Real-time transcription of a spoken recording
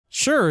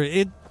sure,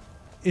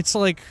 it's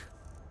like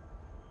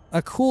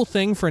a cool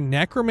thing for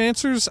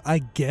necromancers, I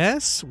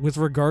guess, with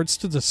regards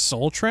to the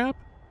soul trap.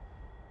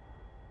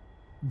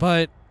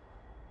 But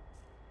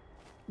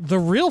the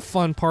real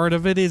fun part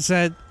of it is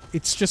that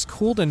it's just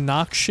cool to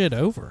knock shit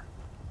over.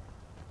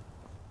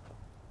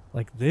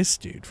 Like this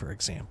dude, for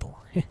example.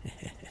 Look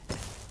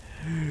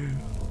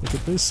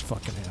at this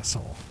fucking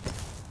asshole.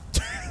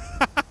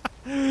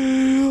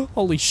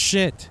 Holy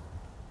shit.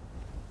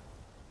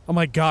 Oh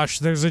my gosh,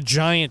 there's a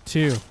giant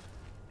too.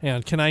 Hang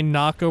on, can I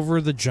knock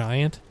over the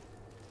giant?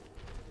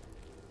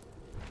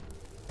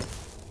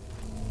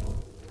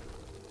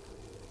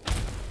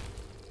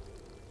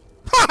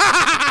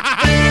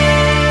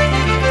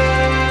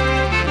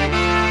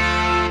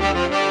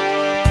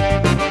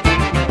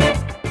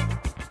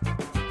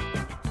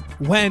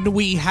 When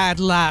we had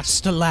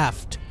last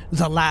left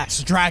the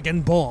last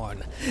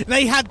Dragonborn,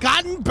 they had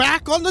gotten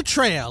back on the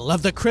trail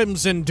of the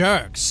Crimson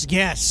Dirks.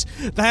 Yes,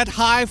 that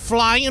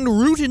high-flying,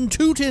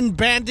 rootin'-tootin'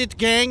 bandit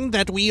gang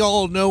that we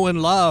all know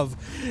and love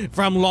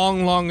from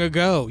long, long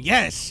ago.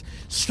 Yes,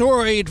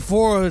 storied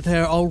for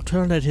their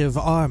alternative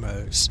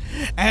armors.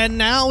 And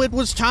now it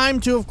was time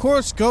to, of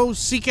course, go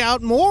seek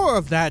out more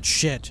of that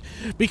shit,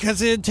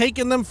 because it had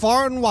taken them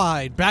far and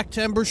wide, back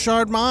to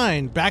Embershard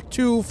Mine, back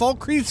to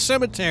Falkreath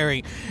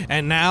Cemetery,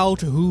 and now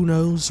to who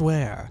knows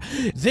where.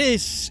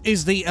 This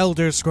is the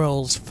Elder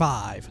Scrolls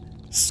V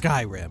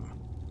Skyrim.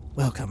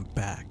 Welcome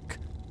back.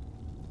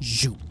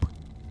 Zoop.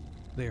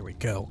 There we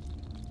go.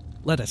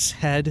 Let us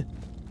head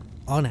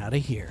on out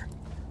of here.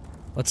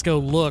 Let's go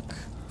look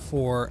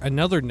for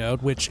another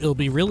node, which it'll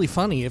be really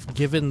funny if,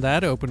 given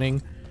that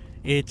opening,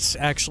 it's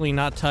actually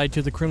not tied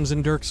to the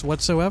Crimson Dirks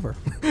whatsoever.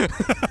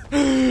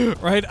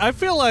 Right? I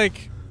feel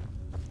like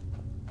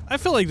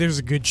there's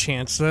a good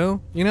chance,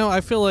 though. You know,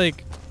 I feel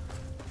like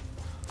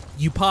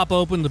you pop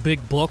open the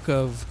big book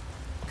of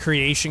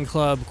Creation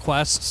Club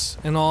quests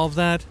and all of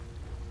that.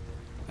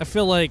 I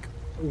feel like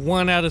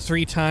 1 out of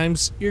 3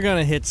 times you're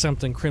gonna hit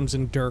something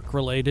Crimson Dirk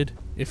related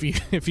if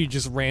you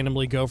just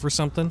randomly go for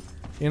something,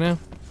 you know?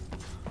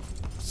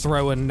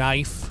 Throw a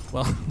knife.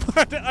 Well,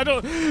 I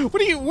don't.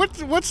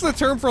 What's the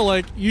term for,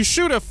 like, you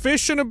shoot a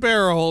fish in a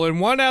barrel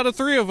and 1 out of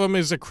 3 of them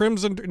is a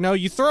Crimson. No,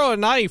 you throw a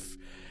knife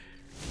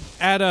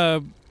at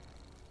a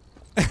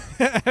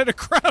at a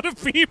crowd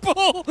of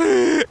people,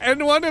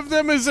 and 1 of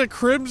them is a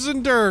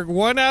Crimson Dirk.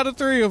 1 out of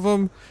 3 of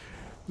them,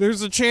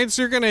 there's a chance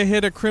you're gonna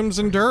hit a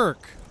Crimson Dirk.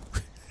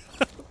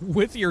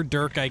 With your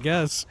dirk, I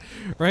guess.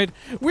 Right?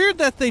 Weird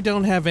that they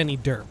don't have any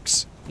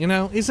dirks. You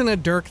know? Isn't a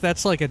dirk,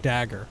 that's like a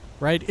dagger,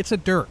 right? It's a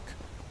dirk.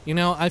 You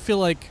know, I feel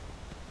like...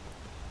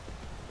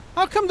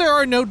 How come there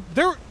are no...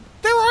 There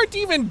aren't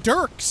even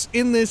dirks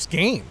in this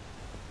game?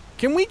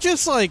 Can we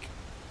just, like,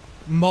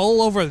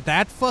 mull over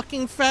that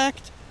fucking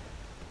fact?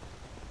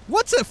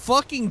 What's a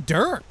fucking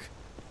dirk?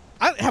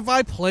 Have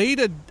I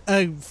played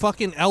a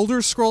fucking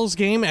Elder Scrolls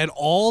game at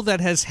all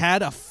that has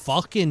had a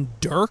fucking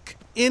dirk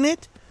in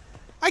it?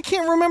 I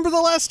can't remember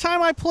the last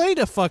time I played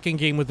a fucking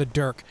game with a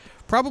dirk.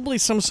 Probably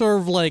some sort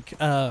of, like,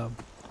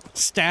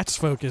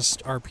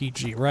 stats-focused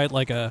RPG, right?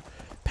 Like a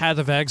Path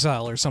of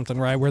Exile or something,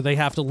 right? Where they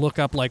have to look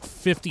up, like,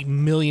 50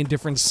 million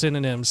different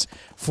synonyms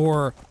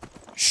for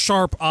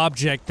sharp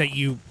object that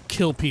you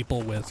kill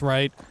people with,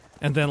 right?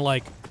 And then,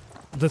 like,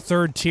 the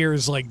third tier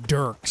is, like,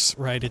 dirks,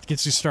 right? It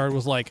gets you started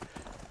with, like,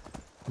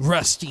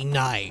 rusty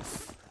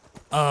knife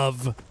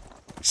of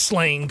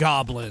slaying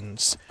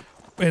goblins.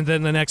 And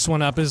then the next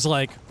one up is,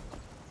 like,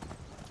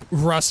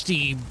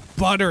 rusty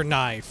butter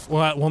knife.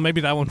 Well,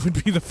 maybe that one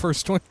would be the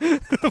first one.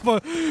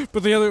 but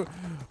the other...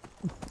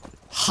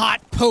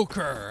 hot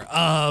poker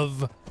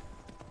of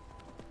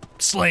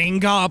slaying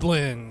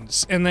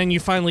goblins. And then you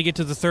finally get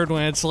to the third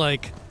one, it's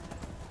like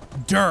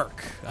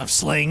dirk of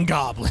slaying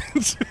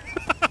goblins.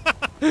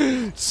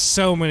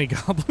 So many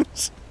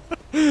goblins.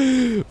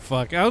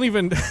 Fuck, I don't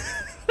even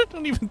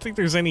think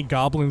there's any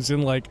goblins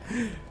in, like,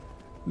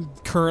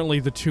 currently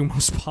the 2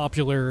 most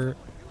popular,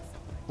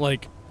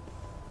 like,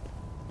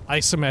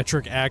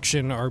 isometric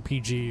action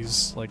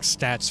RPGs, like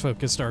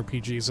stats-focused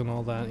RPGs and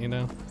all that, you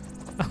know?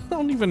 I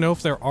don't even know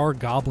if there are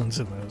goblins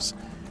in those.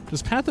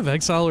 Does Path of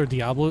Exile or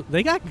Diablo...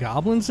 They got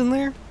goblins in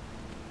there?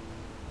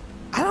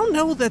 I don't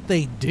know that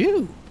they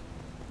do.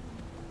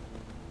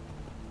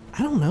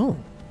 I don't know.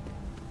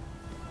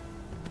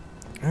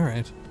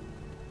 Alright.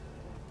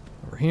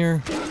 Over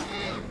here.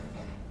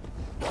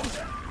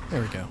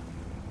 There we go.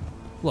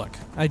 Look,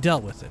 I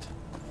dealt with it.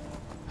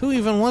 Who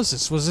even was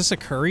this? Was this a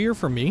courier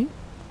for me?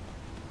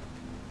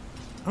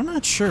 I'm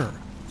not sure.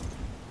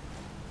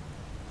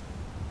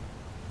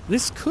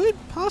 This could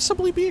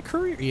possibly be a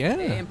courier. Yeah.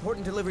 Hey,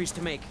 important deliveries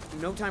to make.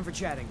 No time for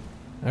chatting.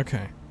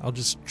 Okay, I'll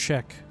just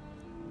check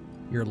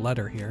your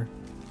letter here.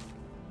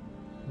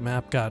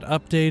 Map got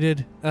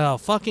updated. Oh,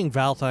 fucking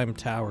Valtheim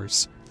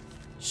Towers.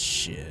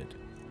 Shit.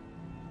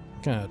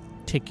 Gonna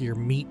take your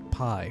meat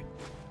pie.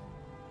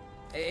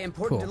 Hey,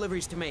 important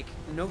deliveries to make.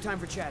 No time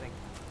for chatting.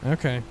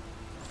 Okay.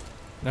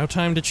 No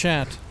time to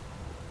chat.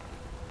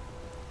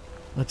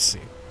 Let's see.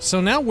 So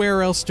now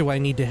where else do I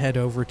need to head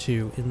over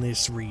to in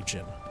this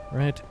region?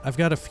 right? I've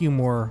got a few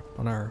more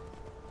on our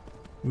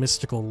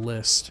mystical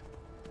list.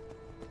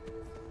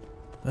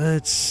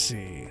 Let's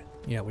see.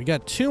 Yeah, we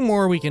got 2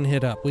 more we can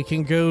hit up. We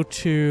can go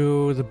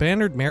to the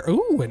Bannered Mare.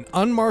 Ooh, an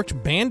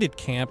unmarked bandit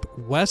camp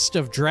west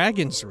of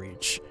Dragon's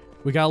Reach.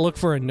 We gotta look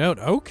for a note.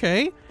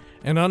 Okay.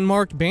 An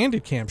unmarked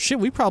bandit camp. Shit,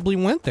 we probably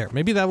went there.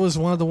 Maybe that was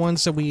one of the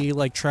ones that we,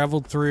 like,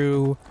 traveled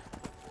through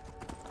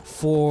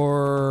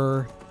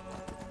for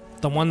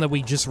the one that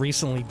we just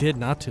recently did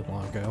not too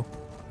long ago.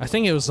 I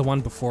think it was the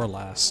one before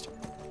last,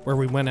 where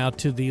we went out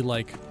to the,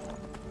 like,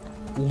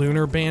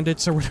 lunar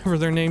bandits or whatever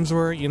their names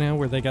were, you know,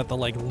 where they got the,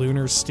 like,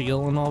 lunar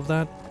steel and all of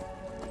that.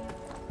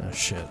 Oh,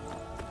 shit.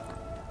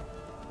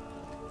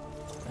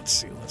 Let's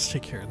see, let's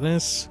take care of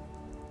this.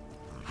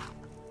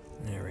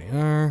 There we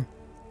are.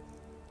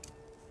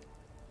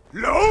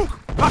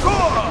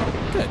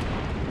 Good.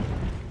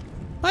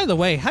 By the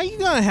way, how you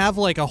gonna have,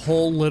 like, a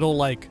whole little,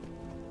 like,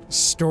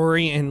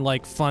 story and,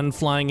 like, fun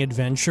flying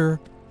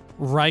adventure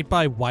right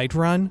by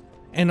Whiterun,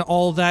 and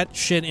all that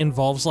shit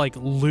involves, like,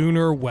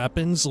 lunar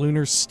weapons,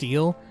 lunar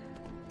steel,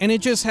 and it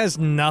just has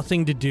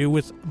nothing to do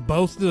with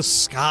both the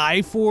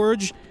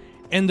Skyforge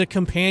and the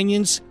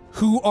companions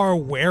who are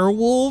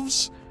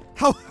werewolves?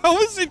 How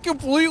is it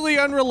completely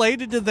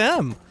unrelated to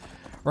them?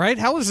 Right?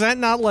 How is that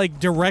not, like,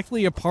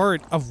 directly a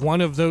part of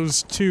one of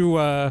those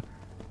 2,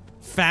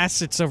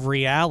 facets of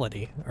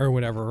reality, or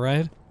whatever,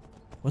 right?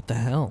 What the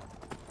hell?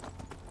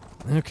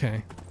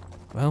 Okay.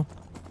 Well,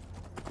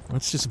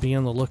 let's just be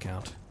on the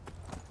lookout.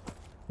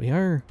 We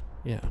are,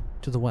 yeah,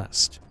 to the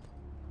west.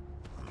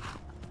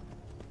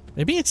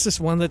 Maybe it's this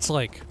one that's,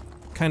 like,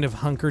 kind of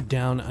hunkered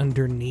down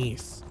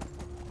underneath,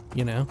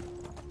 you know?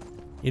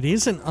 It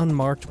is an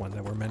unmarked one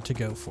that we're meant to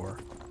go for.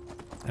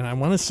 And I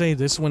want to say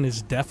this one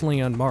is definitely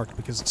unmarked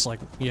because it's like,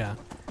 yeah,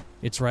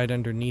 it's right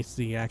underneath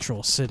the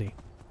actual city.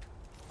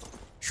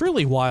 It's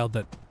really wild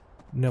that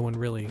no one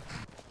really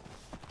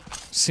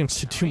seems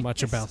to do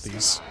much about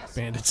these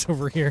bandits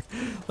over here.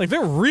 Like,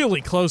 they're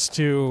really close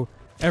to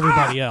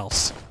everybody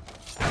else.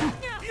 There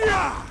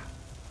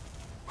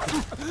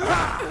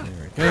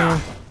we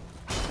go.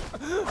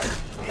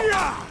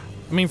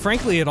 I mean,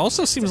 frankly, it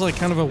also seems like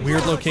kind of a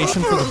weird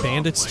location for the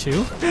bandits,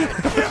 too.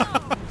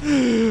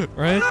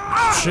 Right?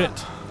 Shit.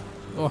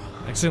 Oh,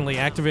 accidentally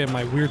activated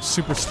my weird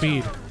super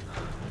speed.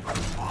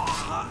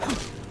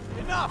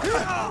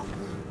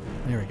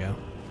 There we go.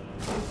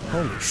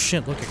 Holy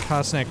shit, look at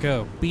Kosnak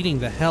go. Beating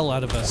the hell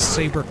out of a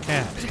saber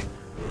cat.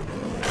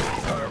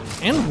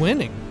 And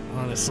winning,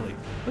 honestly.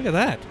 Look at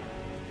that.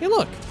 Hey,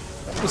 look.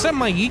 Was that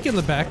Maik in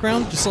the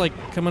background? Just, like,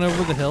 coming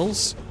over the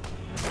hills?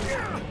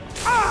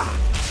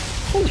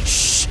 Holy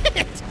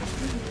shit!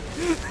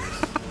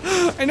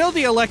 I know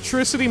the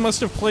electricity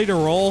must have played a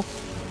role,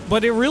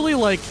 but it really,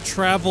 like,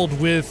 traveled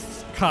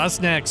with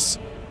Kosnak's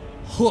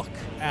hook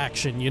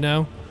action, you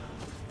know?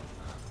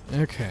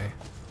 Okay.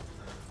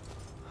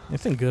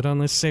 Anything good on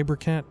this saber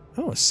cat?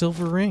 Oh, a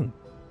silver ring.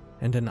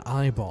 And an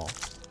eyeball.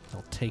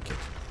 I'll take it.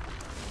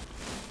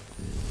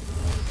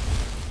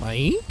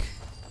 Maik?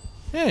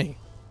 Hey.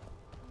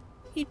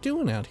 What are you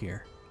doing out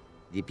here?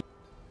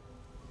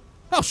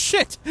 Oh,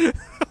 shit!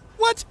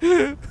 What?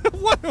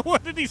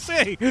 What did he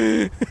say?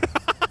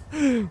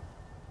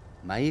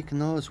 Maik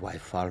knows why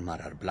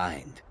Falmar are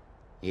blind.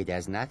 It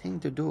has nothing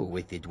to do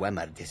with the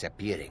Dwemer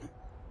disappearing.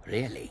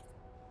 Really.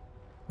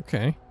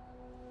 Okay.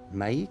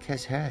 Maik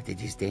has heard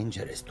it is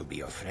dangerous to be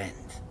your friend.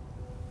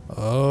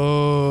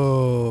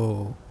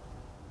 Oh.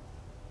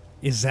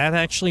 Is that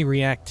actually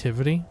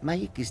reactivity?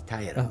 Maik is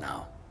tired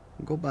now.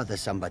 Go bother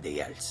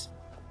somebody else.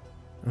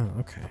 Oh,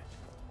 okay.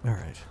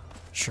 Alright.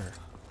 Sure.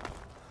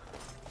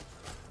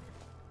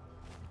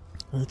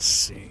 Let's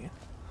see.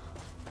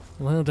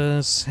 Let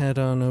us head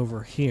on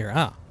over here.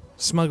 Ah,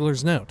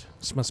 Smuggler's Note.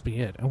 This must be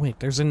it. Oh, wait,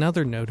 there's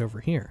another note over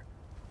here.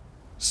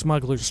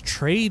 Smuggler's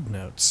Trade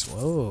Notes.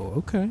 Whoa,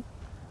 okay.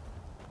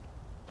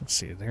 Let's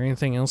see, is there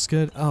anything else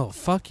good? Oh,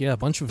 fuck yeah, a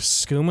bunch of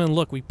skooma. And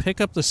look, we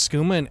pick up the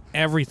skooma and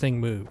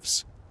everything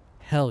moves.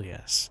 Hell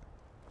yes.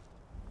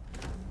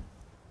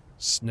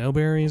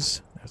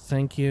 Snowberries. No,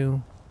 thank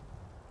you.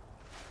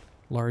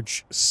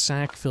 Large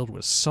sack filled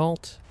with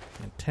salt.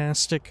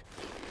 Fantastic.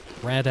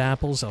 Red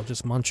apples, I'll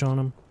just munch on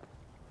them.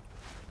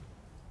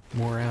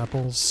 More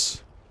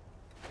apples.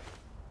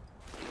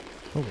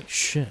 Holy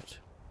shit.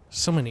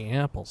 So many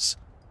apples.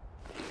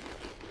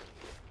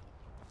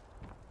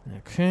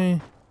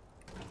 Okay.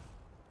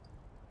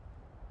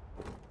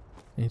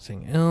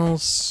 Anything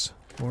else?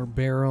 More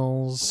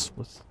barrels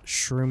with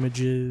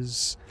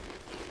shroomages.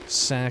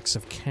 Sacks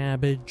of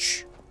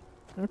cabbage.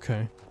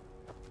 Okay.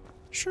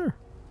 Sure.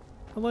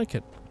 I like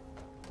it.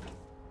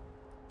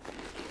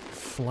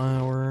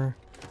 Flour.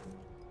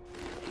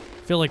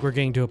 I feel like we're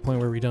getting to a point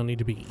where we don't need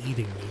to be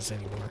eating these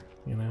anymore,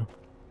 you know?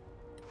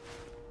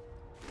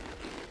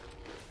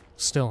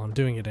 Still, I'm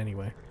doing it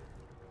anyway.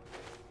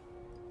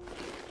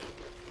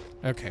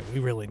 Okay, we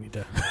really need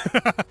to...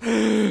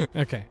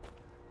 Okay.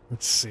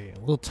 Let's see. A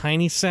little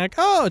tiny sack.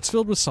 Oh, it's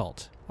filled with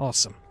salt.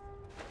 Awesome.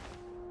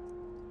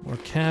 More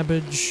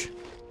cabbage.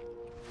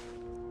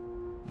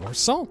 More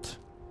salt.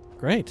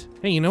 Great.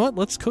 Hey, you know what?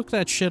 Let's cook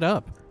that shit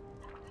up.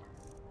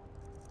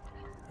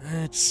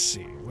 Let's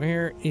see.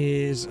 Where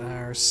is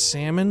our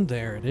salmon?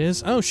 There it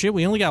is. Oh, shit.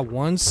 We only got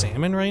one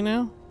salmon right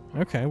now?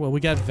 Okay, well, we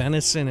got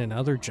venison and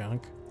other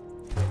junk.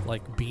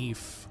 Like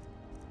beef.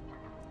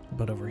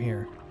 But over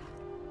here.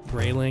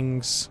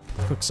 Graylings.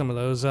 Cook some of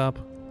those up.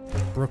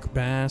 Brook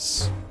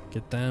bass.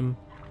 Get them.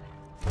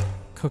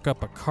 Cook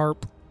up a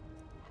carp.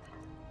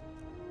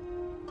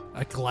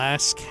 A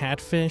glass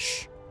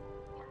catfish.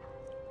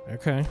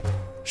 Okay.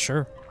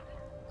 Sure.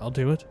 I'll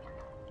do it.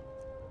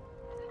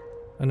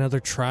 Another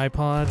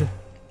tripod.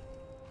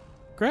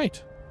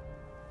 Great.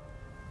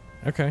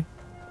 Okay.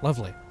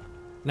 Lovely.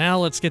 Now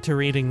let's get to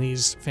reading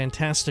these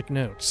fantastic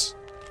notes.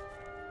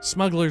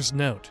 Smuggler's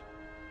note.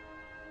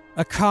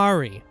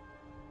 Akari.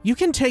 You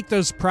can take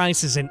those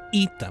prices and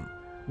eat them.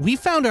 We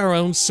found our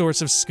own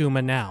source of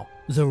skooma now.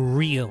 The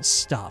real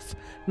stuff.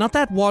 Not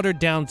that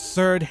watered-down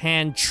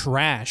third-hand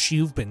trash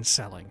you've been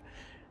selling.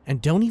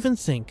 And don't even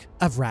think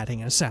of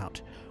ratting us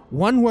out.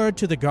 One word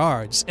to the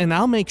guards, and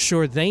I'll make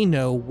sure they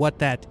know what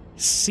that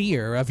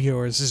seer of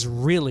yours is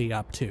really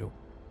up to.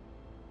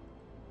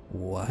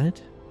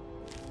 What?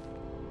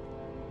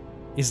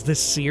 Is the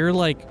seer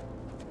like...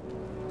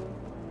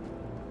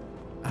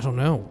 I don't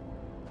know.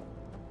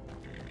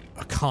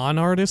 A con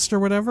artist or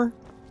whatever?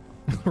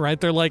 Right?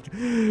 They're like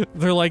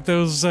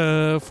those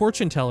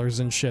fortune tellers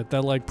and shit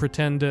that like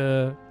pretend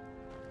to...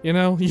 You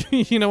know?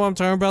 You know what I'm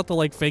talking about? The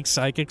like fake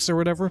psychics or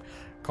whatever?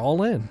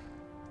 Call in.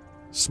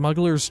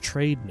 Smuggler's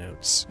trade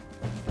notes.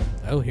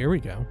 Oh, here we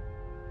go.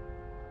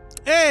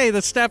 Hey,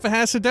 the Staff of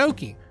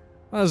Hasedoki.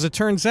 Well, as it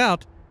turns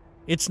out,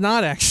 it's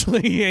not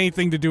actually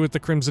anything to do with the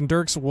Crimson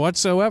Dirks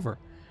whatsoever.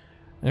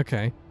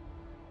 Okay.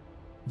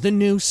 The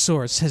new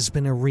source has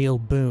been a real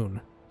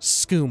boon.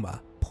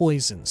 Skooma,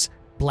 poisons,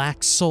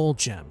 black soul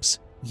gems,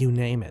 you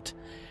name it.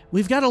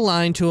 We've got a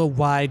line to a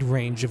wide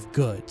range of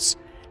goods,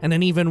 and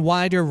an even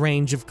wider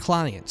range of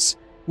clients.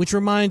 Which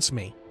reminds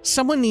me,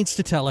 someone needs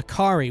to tell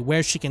Akari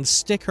where she can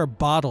stick her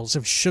bottles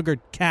of sugared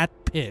cat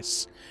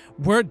piss.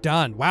 We're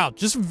done. Wow,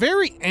 just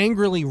very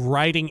angrily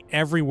writing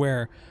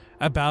everywhere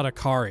about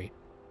Akari.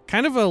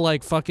 Kind of a,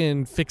 like,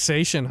 fucking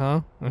fixation,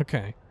 huh?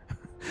 Okay.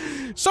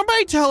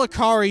 Somebody tell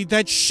Akari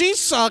that she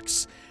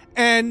sucks,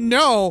 and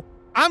no,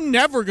 I'm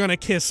never gonna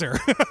kiss her.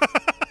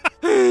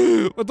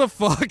 What the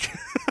fuck?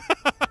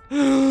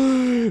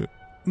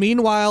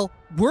 Meanwhile,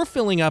 we're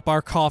filling up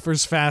our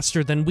coffers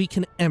faster than we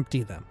can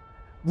empty them.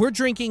 We're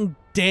drinking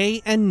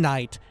day and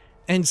night,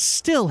 and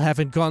still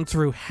haven't gone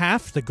through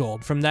half the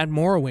gold from that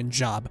Morrowind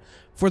job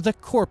for the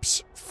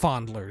corpse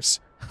fondlers.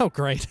 Oh,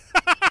 great.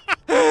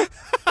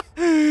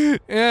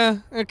 Yeah,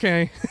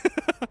 okay.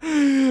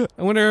 I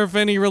wonder if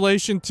any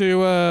relation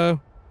to,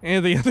 any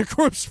of the other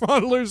corpse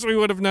fondlers we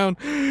would have known.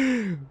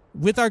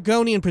 With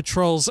Argonian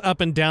patrols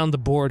up and down the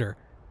border,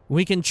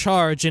 we can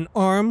charge an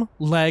arm,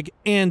 leg,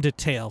 and a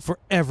tail for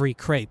every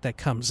crate that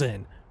comes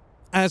in.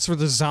 As for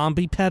the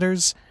zombie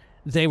petters,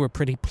 they were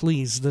pretty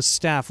pleased the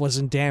staff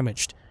wasn't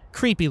damaged.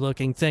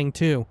 Creepy-looking thing,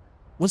 too.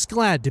 Was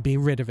glad to be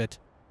rid of it.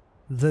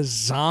 The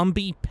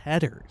zombie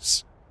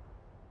petters.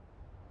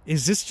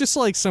 Is this just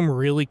like some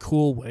really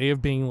cool way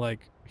of being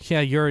like,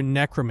 yeah, you're a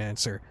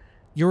necromancer.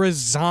 You're a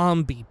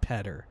zombie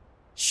petter.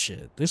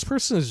 Shit, this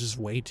person is just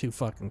way too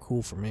fucking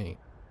cool for me.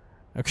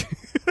 Okay.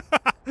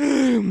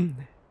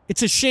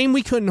 It's a shame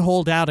we couldn't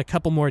hold out a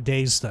couple more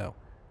days, though.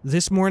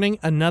 This morning,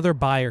 another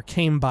buyer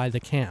came by the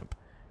camp.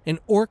 An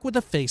orc with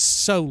a face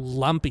so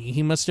lumpy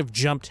he must have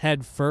jumped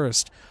head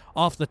first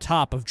off the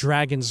top of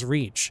Dragon's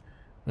Reach.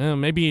 Well,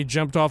 maybe he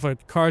jumped off a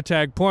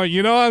Cartag Point,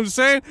 you know what I'm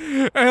saying?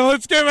 Hey,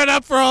 let's give it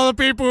up for all the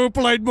people who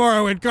played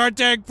Morrowind.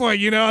 Cartag Point,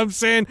 you know what I'm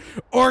saying?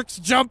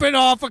 Orcs jumping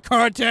off a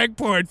Cartag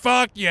Point.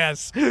 Fuck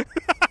yes.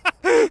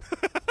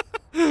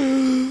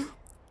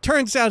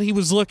 Turns out he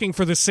was looking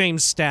for the same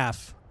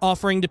staff,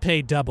 offering to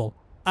pay double.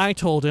 I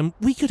told him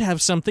we could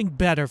have something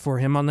better for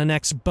him on the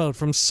next boat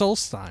from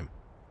Solstheim.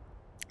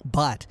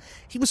 But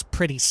he was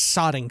pretty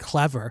sodding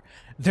clever.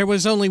 There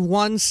was only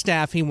one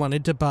staff he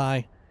wanted to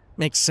buy.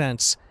 Makes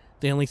sense.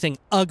 The only thing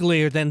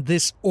uglier than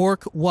this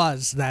orc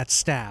was that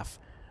staff.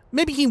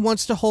 Maybe he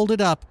wants to hold it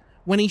up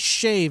when he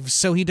shaves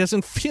so he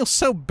doesn't feel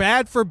so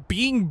bad for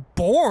being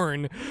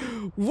born.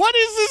 What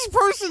is this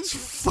person's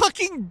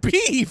fucking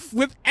beef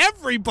with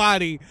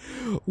everybody?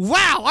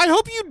 Wow, I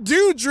hope you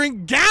do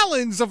drink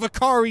gallons of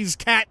Akari's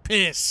cat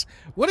piss.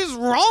 What is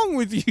wrong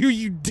with you,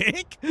 you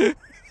dick?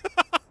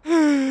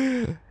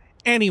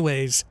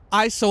 Anyways,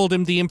 I sold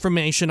him the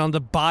information on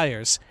the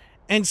buyers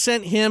and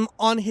sent him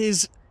on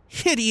his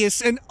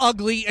hideous and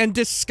ugly and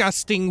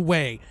disgusting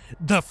way.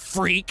 The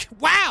freak.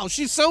 Wow,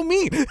 she's so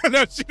mean.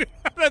 No,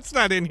 that's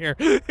not in here.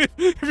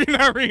 If you're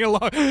not reading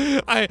along,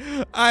 I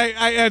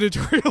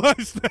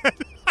editorialized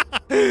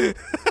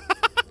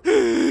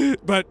that.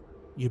 But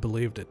you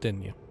believed it,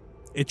 didn't you?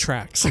 It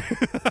tracks.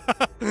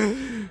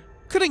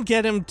 Couldn't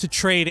get him to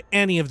trade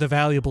any of the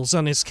valuables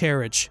on his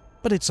carriage,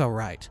 but it's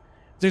alright.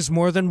 There's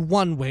more than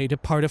one way to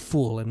part a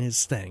fool and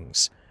his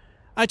things.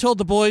 I told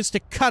the boys to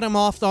cut him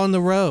off on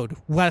the road,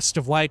 west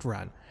of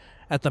Whiterun.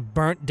 at the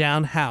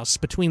burnt-down house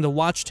between the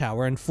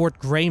Watchtower and Fort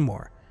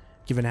Greymore.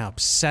 Given how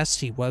obsessed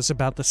he was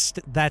about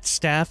that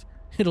staff,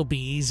 it'll be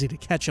easy to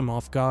catch him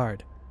off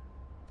guard.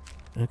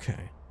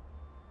 Okay.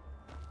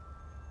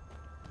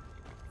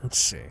 Let's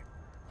see.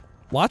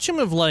 Watch him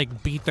have,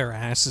 like, beat their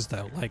asses,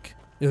 though. Like,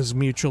 it was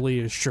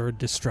mutually assured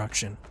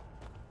destruction.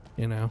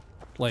 You know?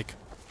 Like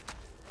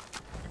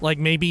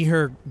maybe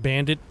her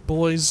bandit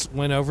boys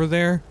went over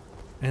there,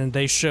 and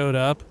they showed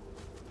up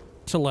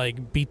to,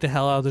 like, beat the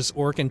hell out of this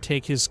orc and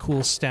take his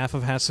cool Staff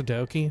of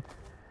Hasedoki.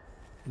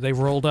 They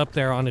rolled up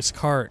there on his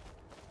cart.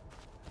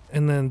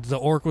 And then the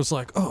orc was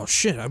like, oh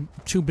shit, I'm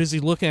too busy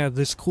looking at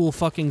this cool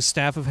fucking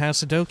Staff of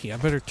Hasedoki. I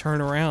better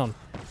turn around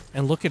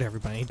and look at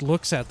everybody. He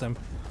looks at them,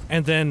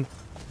 and then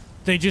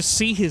they just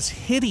see his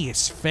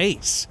hideous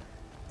face,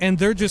 and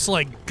they're just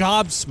like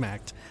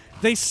gobsmacked.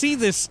 They see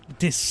this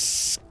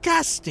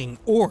disgusting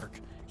orc.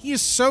 He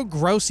is so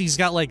gross. He's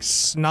got like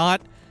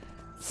snot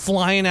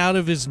flying out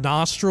of his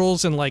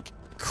nostrils and like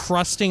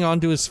crusting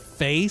onto his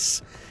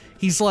face.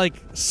 He's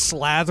like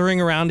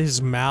slathering around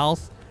his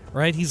mouth.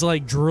 Right? He's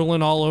like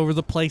drooling all over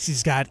the place.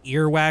 He's got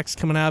earwax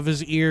coming out of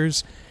his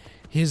ears.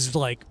 His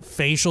like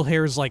facial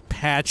hair is like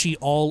patchy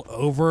all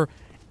over,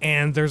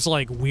 and there's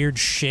like weird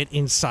shit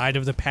inside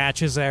of the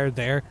patches that are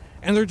there.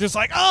 And they're just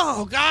like,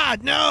 oh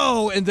god,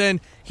 no! And then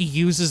he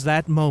uses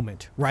that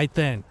moment right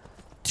then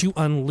to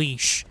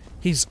unleash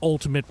his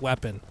ultimate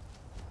weapon,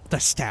 the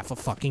Staff of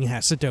fucking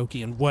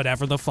Hasedoki, and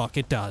whatever the fuck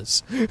it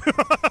does.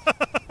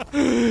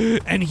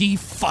 And he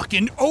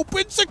fucking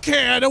opens a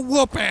can of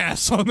whoop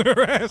ass on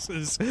their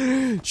asses.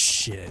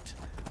 Shit.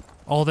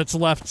 All that's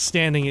left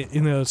standing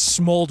in a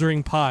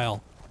smoldering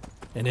pile,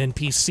 an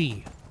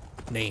NPC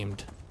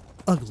named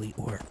Ugly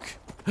Orc.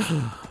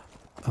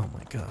 Oh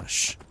my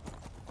gosh.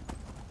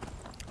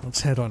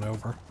 Let's head on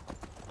over.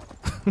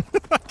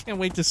 I can't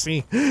wait to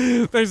see.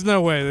 There's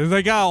no way.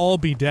 They gotta all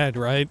be dead,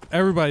 right?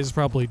 Everybody's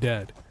probably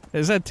dead.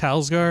 Is that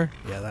Talsgar?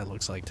 Yeah, that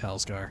looks like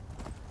Talsgar.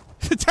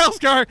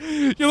 Talsgar,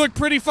 you look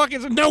pretty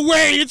fucking... No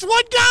way, it's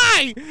one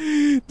guy!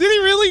 Did he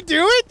really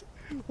do it?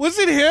 Was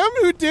it him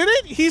who did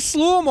it? He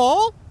slew them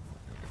all?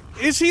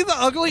 Is he the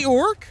ugly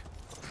orc?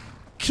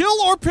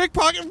 Kill or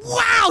pickpocket?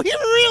 Wow, he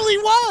really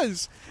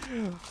was!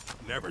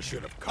 Never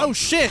should have come. Oh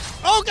shit!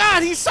 Oh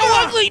god, he's so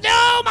ugly!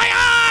 No, my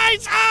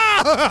eyes!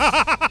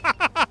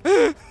 Ah!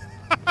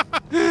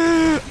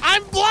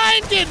 I'm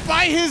blinded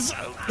by his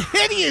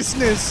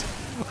hideousness!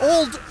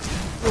 Old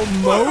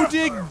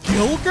Modig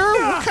Gilgar?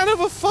 What kind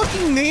of a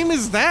fucking name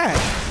is that?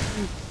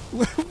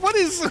 What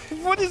is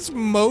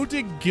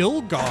Modig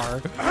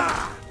Gilgar?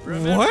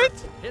 What?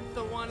 Hit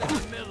the one in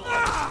the middle.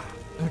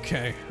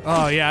 Okay.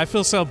 Oh yeah, I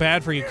feel so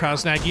bad for you,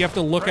 Kosnak. You have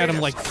to look at him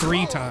like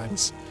 3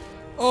 times.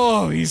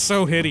 Oh, he's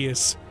so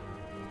hideous.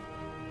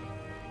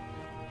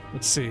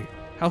 Let's see.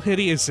 How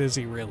hideous is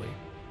he really?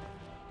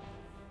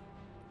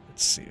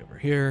 Let's see over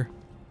here.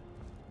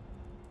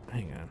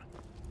 Hang on.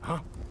 Huh?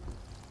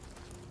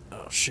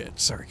 Oh shit,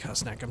 sorry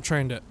Kosnak. I'm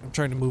trying to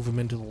move him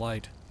into the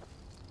light.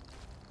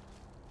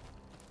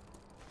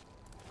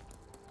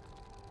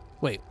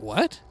 Wait,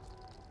 what?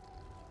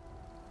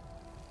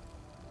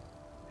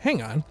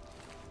 Hang on.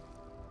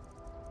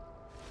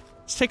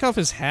 Let's take off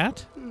his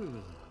hat?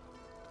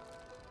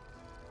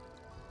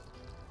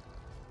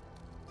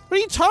 What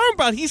are you talking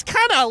about? He's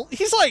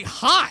like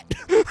hot.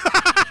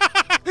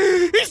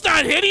 He's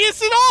not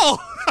hideous at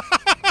all.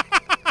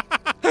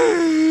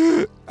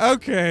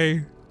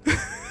 Okay.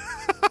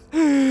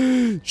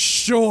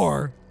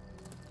 Sure.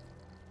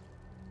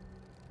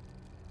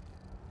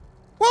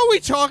 What are we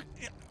talking?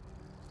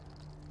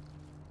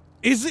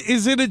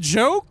 Is it a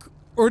joke?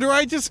 Or do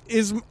I just,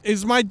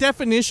 is my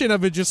definition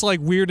of it just like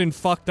weird and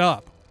fucked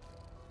up?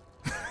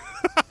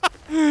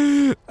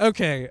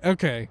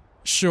 Okay,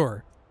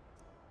 sure.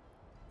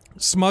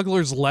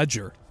 Smuggler's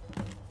Ledger.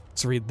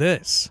 Let's read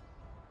this.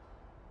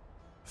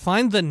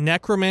 Find the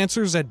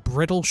necromancers at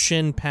Brittle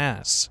Shin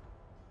Pass.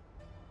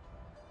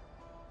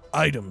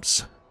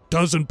 Items.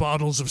 12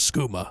 bottles of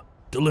skooma.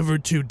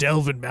 Delivered to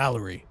Delvin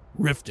Mallory,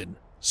 Riften.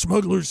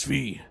 Smuggler's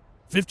fee.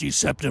 50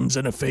 septims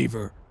and a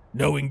favor.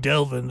 Knowing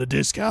Delvin, the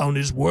discount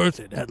is worth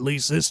it, at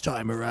least this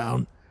time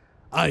around.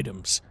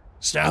 Items.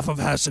 Staff of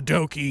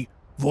Hasedoki,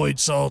 Void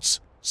Salts,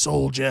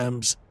 Soul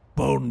Gems,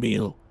 Bone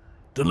Meal.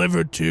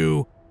 Delivered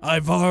to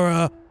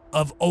Ivara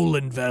of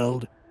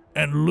Olenveld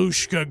and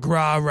Lushka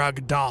Gra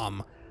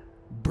Ragdam,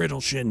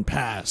 Brittleshin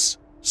Pass.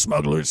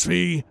 Smuggler's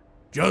fee,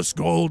 just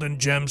gold and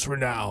gems for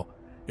now.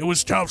 It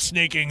was tough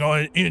sneaking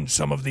in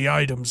some of the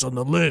items on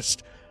the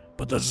list,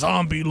 but the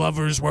zombie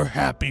lovers were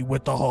happy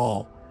with the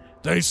haul.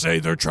 They say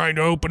they're trying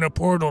to open a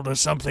portal to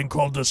something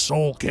called the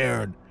Soul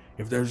Cairn.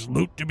 If there's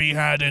loot to be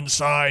had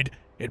inside,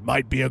 it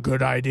might be a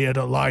good idea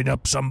to line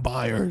up some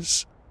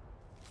buyers.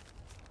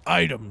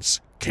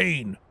 Items.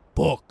 Cane.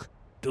 Book.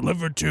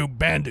 Delivered to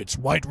Bandits,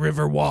 White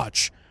River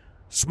Watch.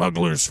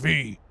 Smuggler's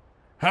fee.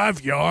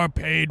 Half Yar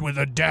paid with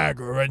a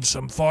dagger and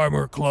some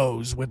farmer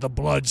clothes with the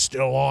blood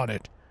still on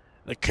it.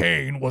 The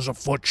cane was a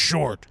foot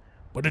short,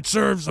 but it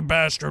serves the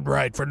bastard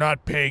right for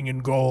not paying in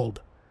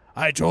gold.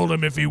 I told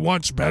him if he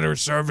wants better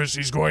service,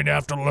 he's going to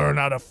have to learn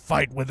how to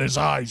fight with his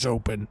eyes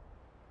open.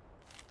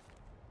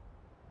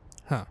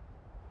 Huh.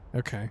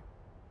 Okay.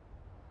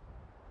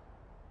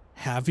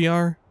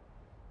 Javier?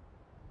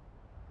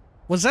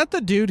 Was that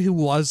the dude who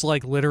was,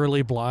 like,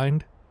 literally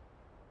blind?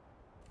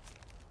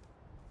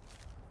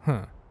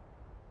 Huh.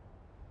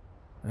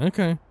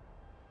 Okay.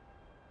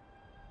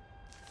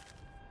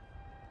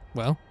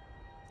 Well.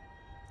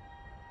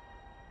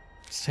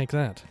 Let's take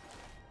that.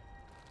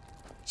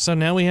 So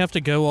now we have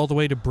to go all the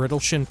way to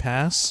Brittleshin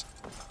Pass?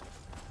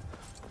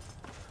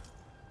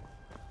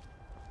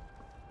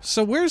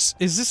 So where's...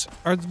 is this...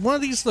 are one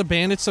of these the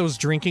bandits that was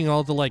drinking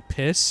all the, like,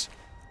 piss?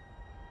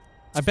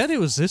 I bet it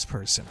was this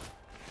person.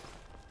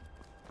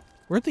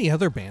 Where'd the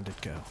other bandit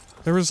go?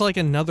 There was, like,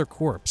 another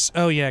corpse.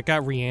 Oh, yeah, it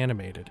got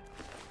reanimated.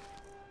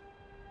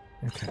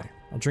 Okay,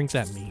 I'll drink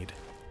that mead.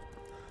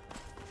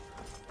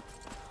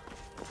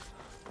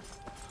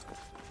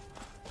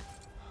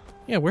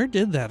 Yeah, where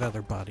did that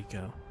other body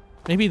go?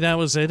 Maybe that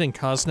was it and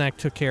Koznak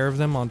took care of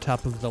them on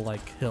top of the,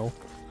 like, hill.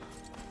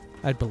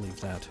 I'd believe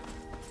that.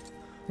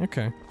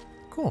 Okay,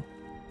 cool.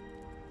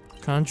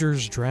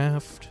 Conjurer's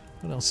Draft.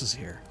 What else is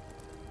here?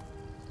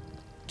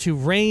 To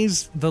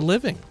raise the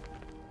living.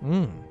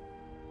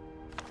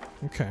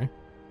 Okay,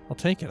 I'll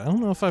take it. I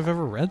don't know if I've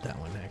ever read that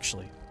one,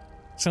 actually.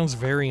 Sounds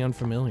very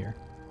unfamiliar.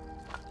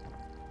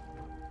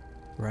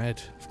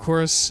 Right, of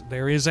course,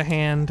 there is a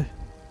hand.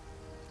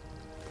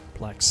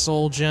 Black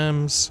soul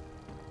gems.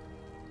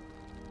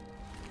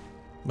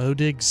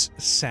 Modig's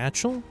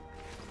satchel?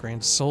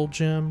 Grand soul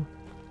gem.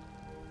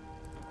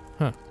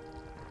 Huh.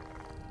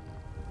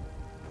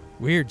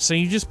 Weird, so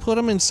you just put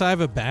them inside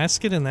of a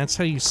basket and that's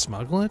how you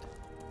smuggle it?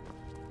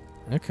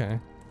 Okay.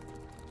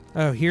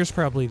 Oh, here's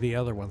probably the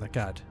other one that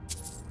got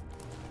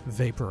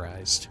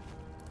vaporized.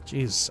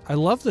 Jeez, I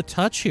love the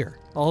touch here.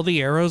 All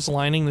the arrows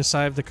lining the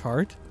side of the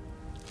cart.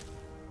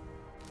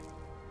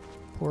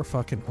 Poor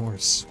fucking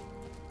horse.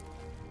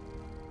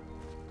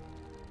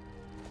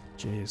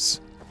 Jeez.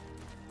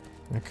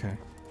 Okay.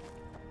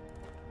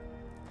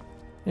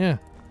 Yeah.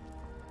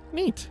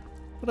 Neat.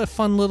 What a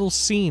fun little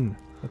scene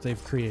that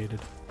they've created.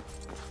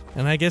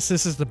 And I guess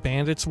this is the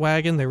bandits'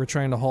 wagon. They were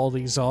trying to haul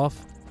these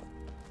off.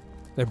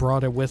 They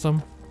brought it with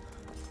them.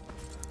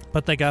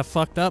 But they got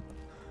fucked up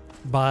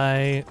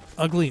by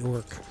Ugly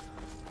Orc.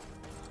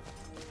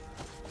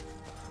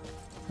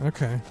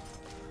 Okay.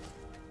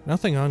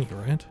 Nothing on you,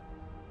 right?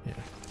 Yeah.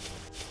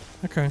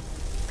 Okay.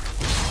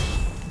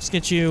 Let's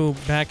get you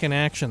back in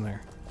action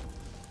there.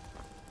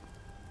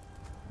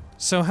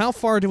 So how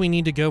far do we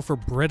need to go for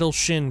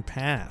Brittleshin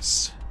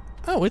Pass?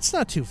 Oh, it's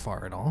not too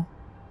far at all.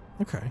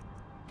 Okay.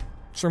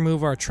 Let's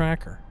remove our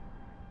tracker.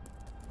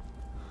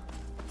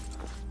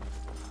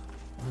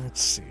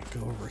 Let's see,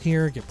 go over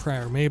here, get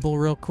Prior Mabel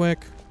real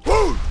quick.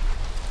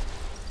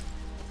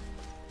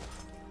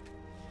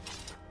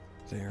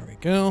 There we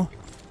go.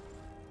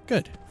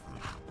 Good.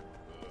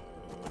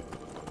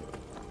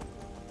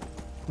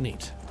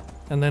 Neat.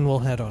 And then we'll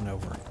head on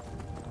over.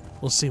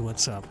 We'll see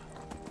what's up.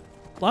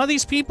 A lot of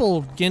these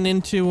people getting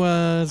into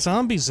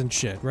zombies and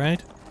shit,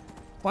 right?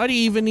 Why do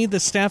you even need the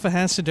Staff of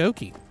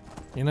Hasedoki?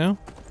 You know?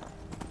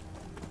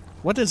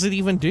 What does it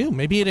even do?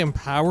 Maybe it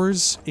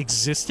empowers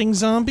existing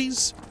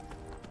zombies?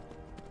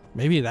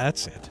 Maybe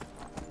that's it.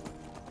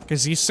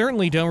 Because you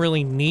certainly don't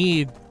really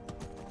need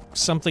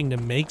something to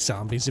make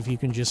zombies if you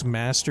can just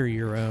master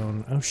your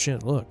own... Oh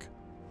shit, look.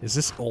 Is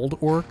this old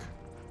orc?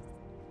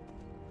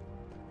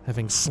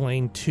 Having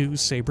slain 2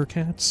 saber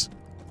cats?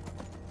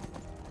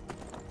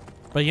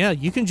 But yeah,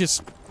 you can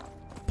just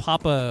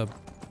pop a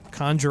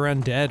conjure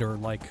undead or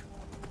like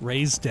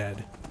raise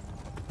dead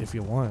if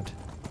you want.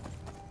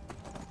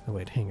 Oh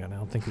wait, hang on, I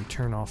don't think we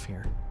turn off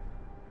here.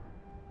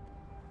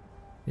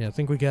 Yeah, I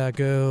think we gotta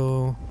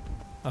go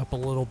up a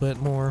little bit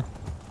more.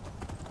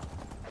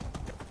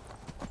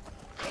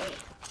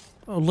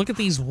 Oh, look at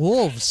these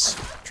wolves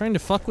trying to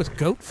fuck with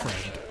Goat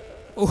Friend.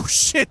 Oh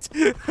shit!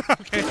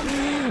 Okay,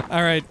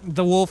 all right,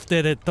 the wolf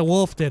did it. The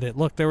wolf did it.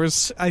 Look, there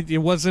was it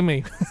wasn't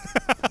me.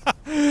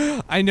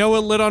 I know it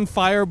lit on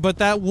fire, but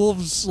that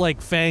wolf's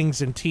like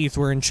fangs and teeth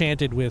were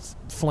enchanted with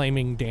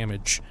flaming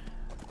damage.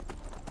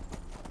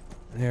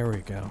 There we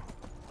go.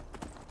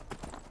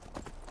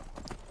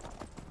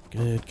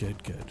 Good,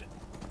 good, good.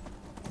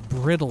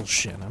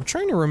 Brittleshin. I'm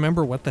trying to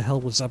remember what the hell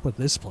was up with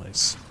this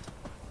place.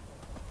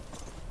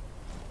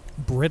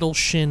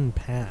 Brittleshin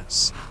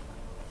Pass.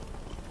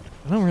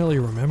 I don't really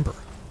remember.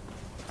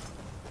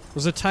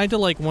 Was it tied to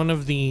like one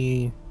of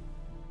the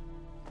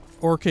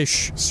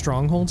orcish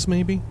strongholds,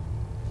 maybe?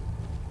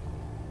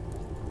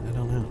 I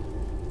don't know.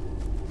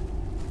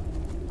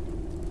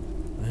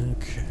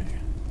 Okay.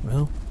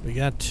 Well, we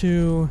got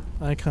 2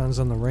 icons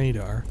on the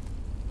radar.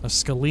 A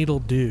skeletal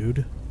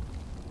dude.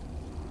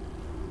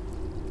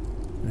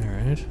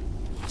 Alright.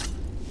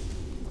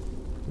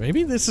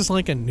 Maybe this is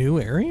like a new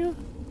area?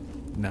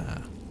 Nah.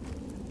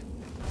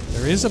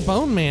 There is a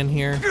bone man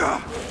here.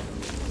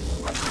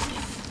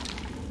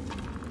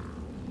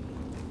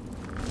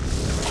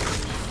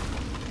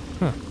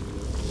 Huh.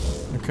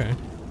 Okay.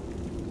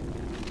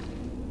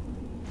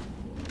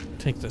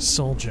 Take the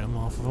soul gem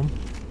off of him.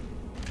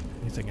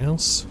 Anything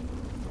else?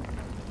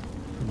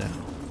 No.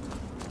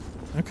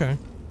 Okay.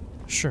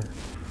 Sure.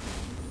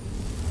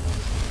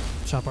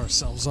 Chop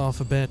ourselves off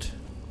a bit.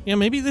 Yeah,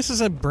 maybe this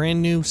is a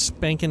brand new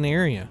spanking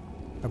area.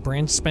 A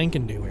brand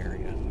spanking new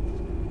area.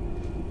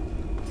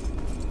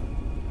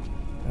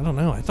 I don't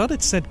know. I thought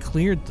it said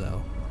cleared,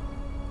 though.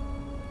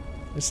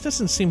 This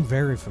doesn't seem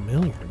very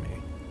familiar to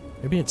me.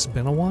 Maybe it's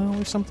been a while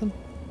or something?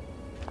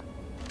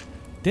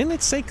 Didn't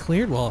it say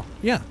cleared? Well,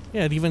 yeah.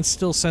 Yeah, it even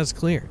still says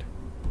cleared.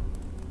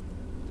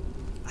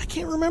 I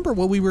can't remember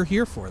what we were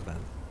here for, then.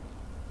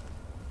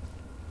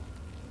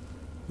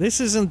 This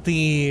isn't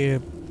the,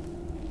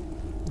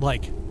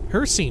 like,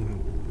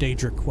 Hersine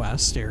Daedra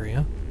quest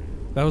area.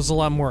 That was a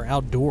lot more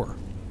outdoor,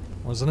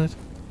 wasn't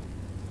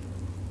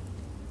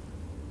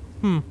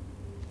it?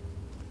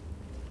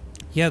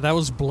 Yeah, that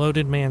was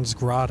Bloated Man's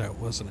Grotto,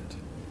 wasn't it?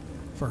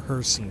 For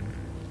Hersine,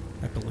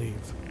 I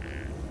believe.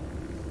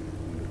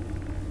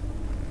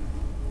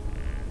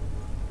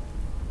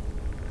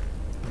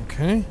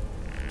 Okay.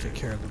 Take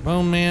care of the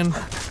Bone Man.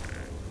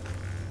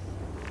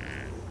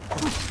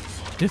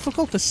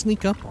 Difficult to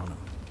sneak up on him.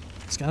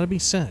 It's gotta be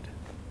said.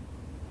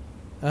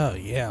 Oh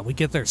yeah, we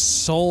get their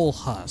soul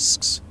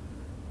husks.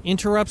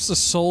 Interrupts the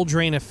soul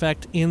drain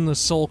effect in the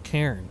soul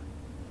cairn.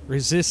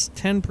 Resists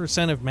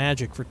 10% of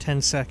magic for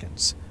 10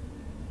 seconds.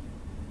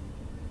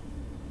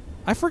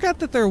 I forgot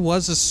that there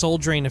was a soul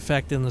drain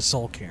effect in the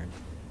soul cairn.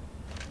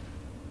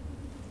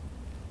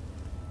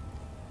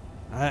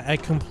 I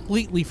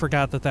completely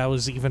forgot that that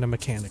was even a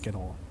mechanic at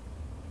all.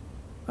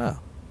 Oh.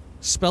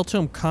 Spell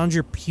Tome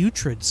Conjure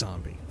Putrid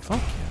Zombie. Fuck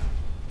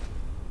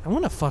yeah. I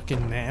want a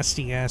fucking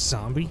nasty-ass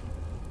zombie.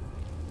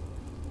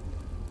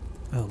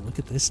 Oh, look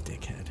at this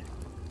dickhead.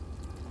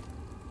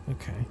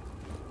 Okay.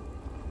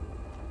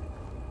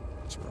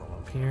 Let's roll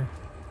up here.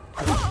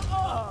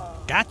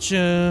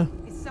 Gotcha!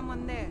 Is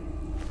someone there?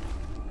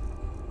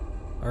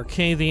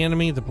 Arcade the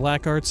enemy, the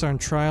black arts are on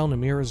trial,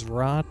 Namira's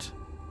rot.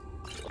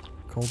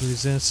 Cold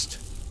resist.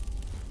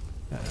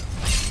 Uh-oh.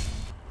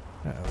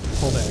 Uh-oh.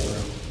 Pull back,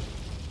 bro.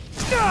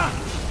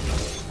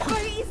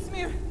 By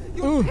Ismir,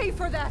 you'll pay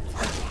for that!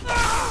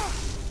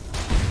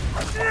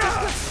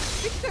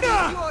 Victory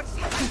is yours.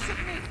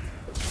 Submit.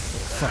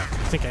 Fuck,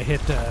 I think I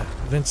hit,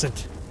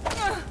 Vincent.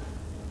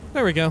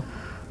 There we go.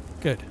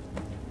 Good.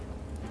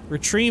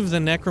 Retrieve the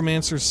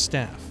Necromancer's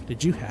Staff.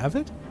 Did you have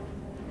it?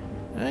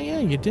 Oh yeah,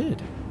 you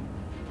did.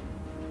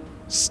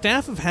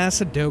 Staff of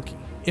Hasedoki.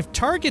 If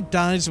target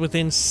dies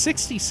within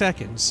 60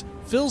 seconds,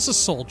 fills a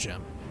soul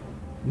gem.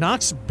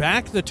 Knocks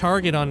back the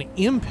target on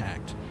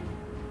impact.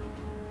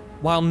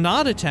 While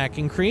not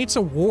attacking, creates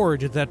a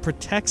ward that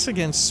protects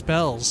against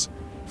spells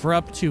for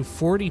up to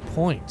 40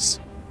 points.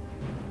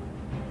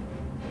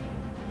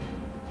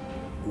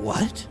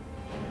 What?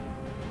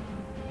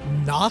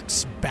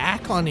 Knocks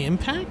back on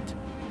impact?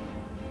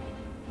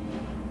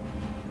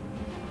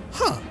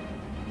 Huh.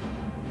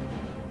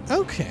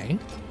 Okay.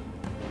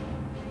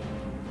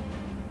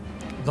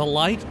 The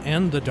Light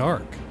and the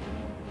Dark.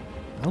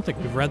 I don't think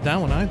we've read that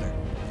one either.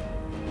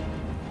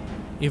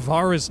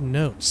 Ivara's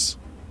Notes.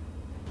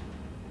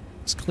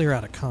 Let's clear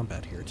out of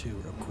combat here too,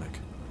 real quick.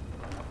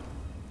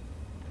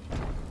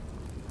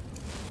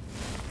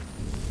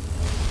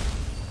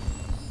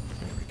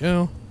 There we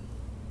go.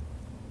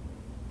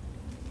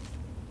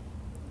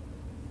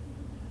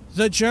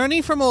 The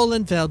journey from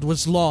Olenfeld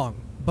was long,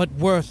 but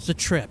worth the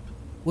trip.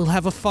 We'll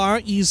have a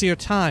far easier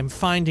time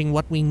finding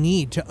what we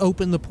need to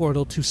open the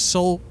portal to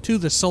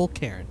the Soul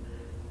Cairn.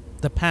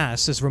 The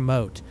pass is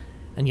remote,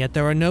 and yet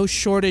there are no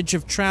shortage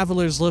of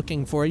travelers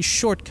looking for a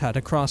shortcut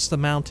across the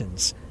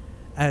mountains.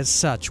 As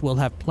such, we'll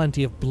have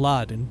plenty of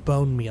blood and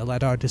bone meal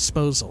at our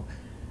disposal,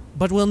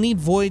 but we'll need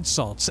void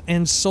salts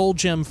and soul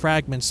gem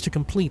fragments to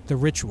complete the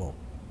ritual.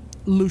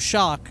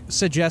 Lushak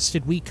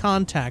suggested we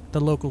contact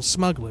the local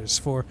smugglers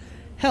for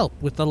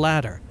help with the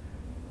latter.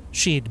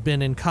 She'd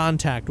been in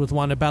contact with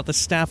one about the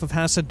Staff of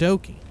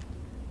Hasedoki.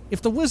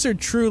 If the wizard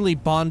truly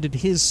bonded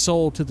his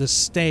soul to the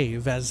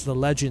stave, as the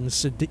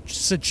legends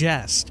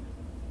suggest,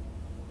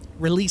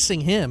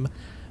 releasing him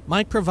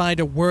might provide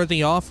a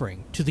worthy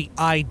offering to the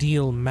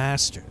ideal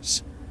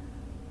masters.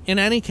 In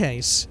any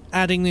case,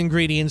 adding the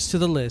ingredients to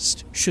the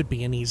list should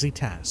be an easy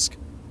task.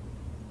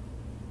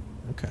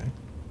 Okay.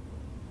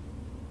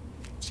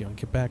 So you want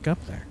to get back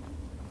up there.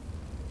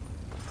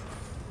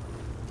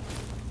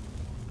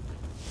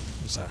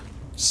 There's a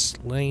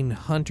slain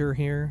hunter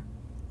here.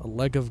 A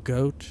leg of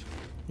goat.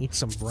 Eat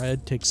some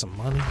bread, take some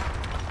money.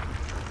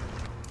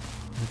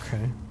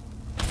 Okay.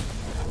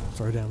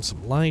 Throw down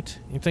some light.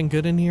 Anything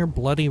good in here?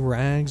 Bloody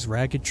rags,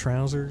 ragged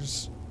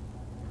trousers.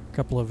 A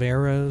couple of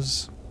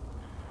arrows.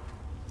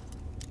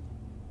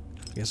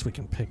 Guess we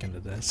can pick into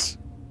this.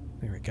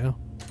 There we go.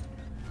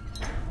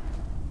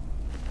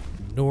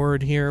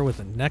 Nord here with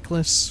a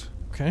necklace.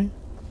 Okay.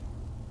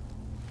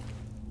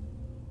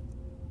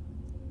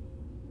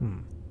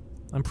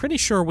 I'm pretty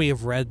sure we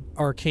have read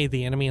Arcade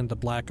the Enemy and the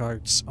Black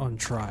Arts on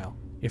trial.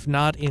 If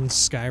not in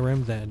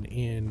Skyrim, then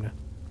in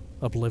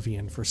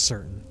Oblivion for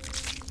certain.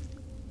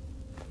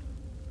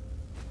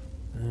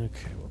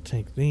 Okay, we'll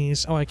take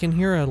these. Oh, I can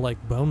hear a,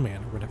 like, bone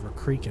man or whatever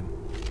creaking.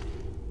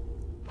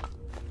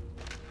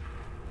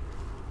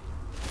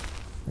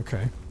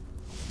 Okay.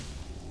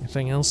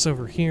 Anything else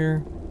over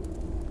here?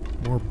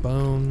 More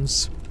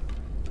bones.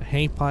 A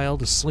hay pile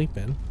to sleep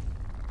in.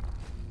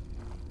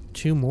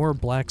 2 more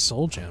black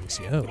soul gems.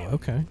 Yo,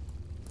 okay.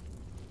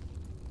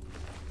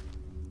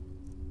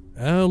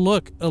 Oh,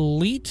 look.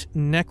 Elite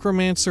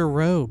necromancer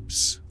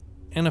robes.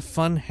 And a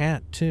fun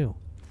hat, too.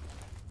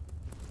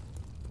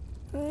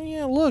 Oh,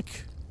 yeah, look.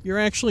 You're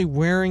actually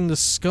wearing the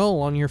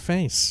skull on your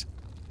face.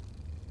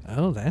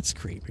 Oh, that's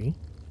creepy.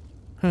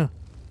 Huh.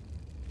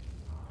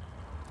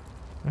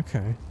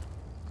 Okay.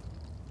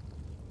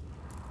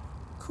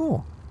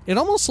 Cool. It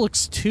almost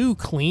looks too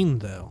clean,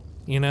 though.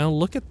 You know,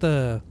 look at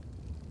the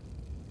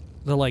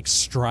like,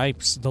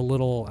 stripes, the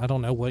little, I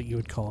don't know what you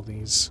would call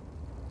these.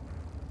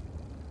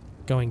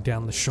 Going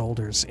down the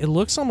shoulders. It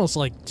looks almost,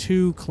 like,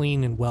 too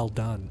clean and well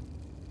done.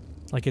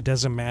 Like, it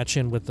doesn't match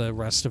in with the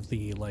rest of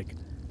the, like,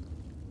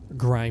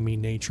 grimy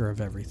nature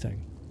of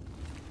everything.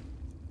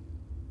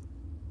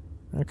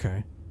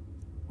 Okay.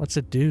 What's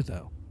it do,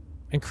 though?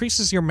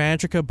 Increases your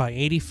magicka by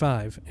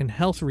 85 and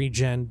health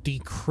regen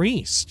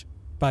decreased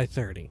by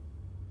 30.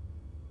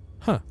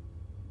 Huh.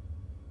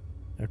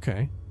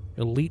 Okay.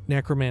 Elite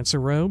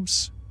necromancer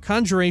robes.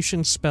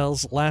 Conjuration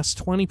spells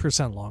last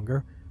 20%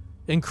 longer.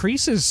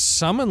 Increases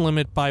summon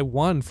limit by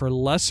 1 for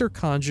lesser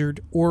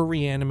conjured or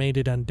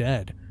reanimated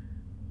undead.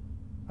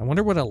 I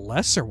wonder what a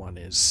lesser one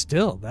is.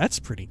 Still, that's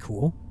pretty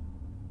cool.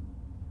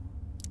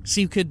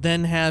 So you could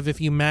then have,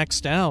 if you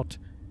maxed out,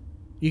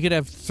 you could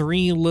have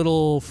 3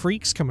 little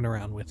freaks coming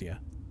around with you.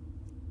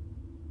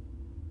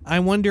 I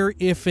wonder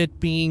if it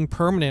being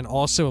permanent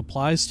also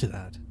applies to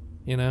that,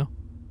 you know?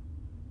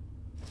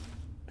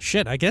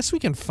 Shit, I guess we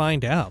can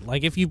find out.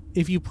 Like, if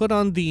you put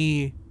on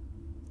the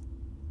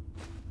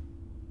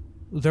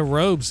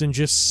robes and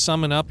just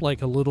summon up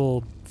like a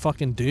little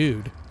fucking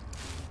dude.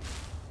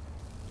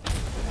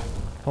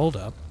 Hold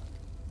up.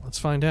 Let's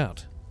find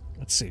out.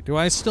 Let's see. Do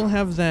I still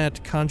have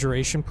that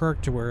conjuration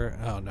perk to where...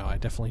 Oh, no, I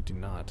definitely do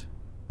not.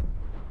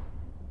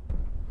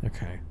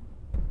 Okay.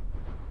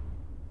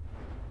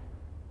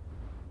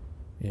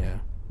 Yeah,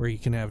 where you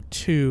can have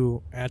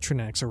 2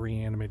 Atronax or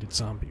reanimated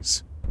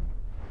zombies.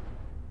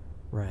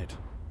 Right.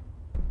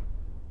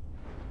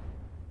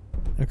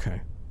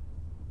 Okay.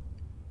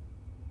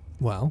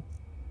 Well,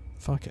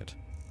 fuck it.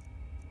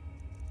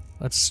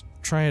 Let's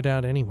try it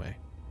out anyway.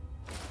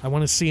 I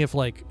want to see if,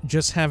 like,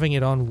 just having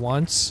it on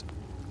once,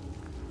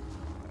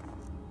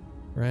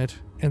 right,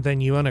 and then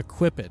you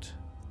unequip it,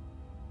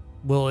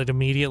 will it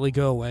immediately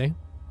go away?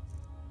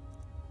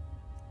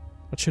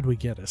 What should we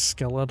get? A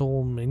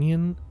skeletal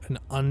minion? An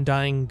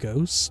undying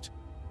ghost?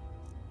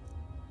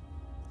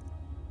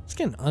 Let's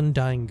get an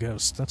undying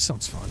ghost. That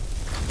sounds fun.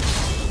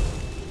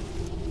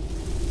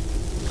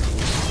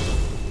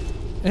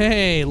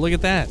 Hey, look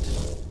at that.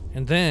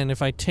 And then,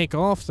 if I take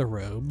off the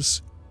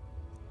robes,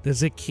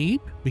 does it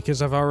keep?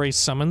 Because I've already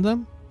summoned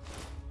them?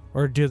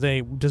 Or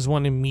does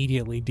one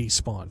immediately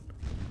despawn?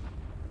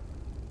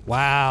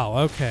 Wow,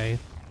 okay.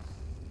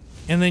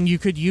 And then you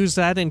could use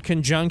that in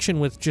conjunction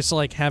with just,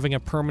 like, having a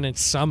permanent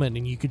summon,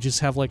 and you could just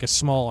have, like, a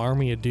small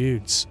army of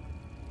dudes.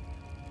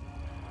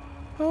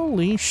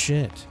 Holy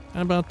shit.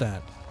 How about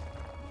that?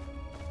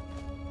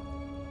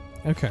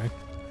 Okay.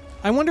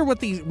 I wonder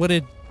what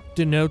it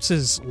denotes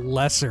as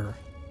lesser,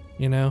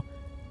 you know?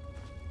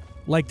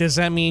 Like, does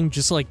that mean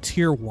just, like,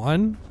 tier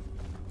 1?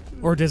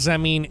 Or does that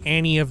mean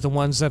any of the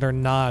ones that are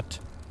not,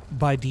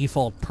 by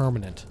default,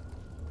 permanent?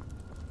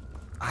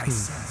 I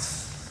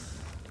sense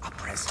a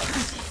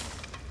presence.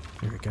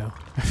 Here we go.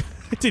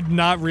 I did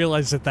not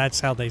realize that that's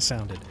how they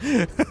sounded.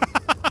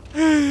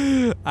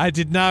 I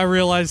did not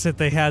realize that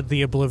they had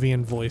the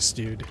Oblivion voice,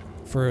 dude,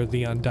 for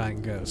the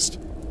Undying Ghost.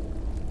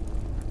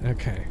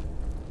 Okay.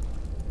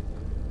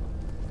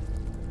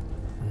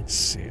 Let's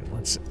see.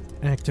 Let's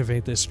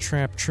activate this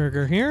trap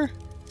trigger here.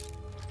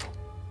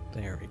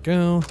 There we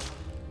go.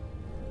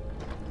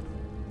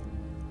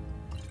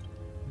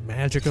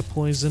 Magicka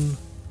poison.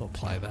 We'll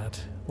apply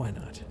that. Why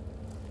not?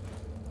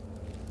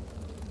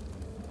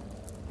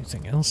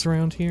 Anything else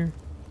around here?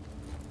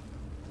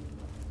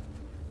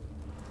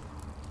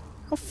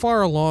 How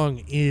far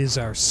along is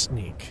our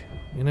sneak?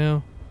 You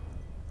know?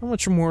 How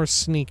much more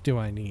sneak do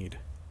I need?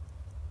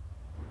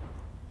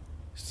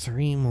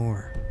 3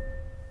 more.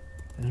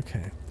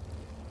 Okay.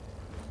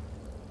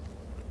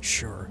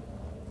 Sure.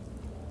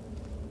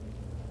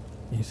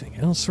 Anything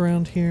else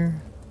around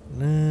here?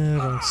 No,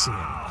 I don't see it.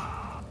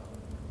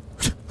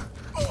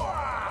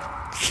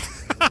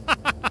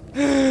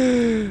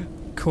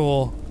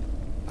 Cool.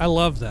 I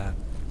love that.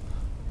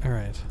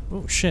 Alright.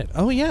 Oh, shit.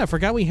 Oh, yeah, I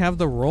forgot we have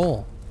the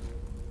roll.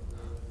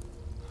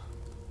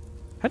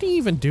 How do you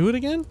even do it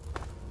again?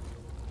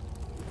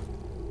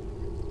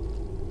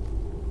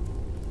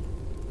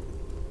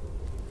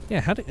 Yeah,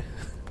 how do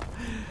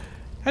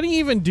you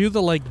even do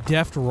the, like,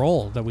 deft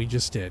roll that we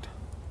just did?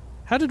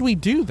 How did we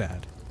do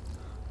that?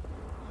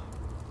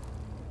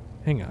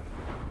 Hang on.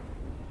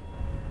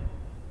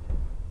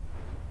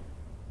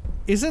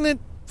 Isn't it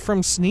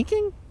from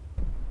sneaking?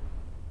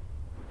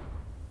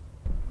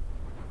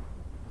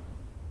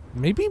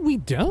 Maybe we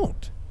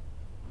don't.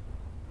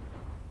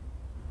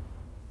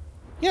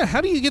 Yeah,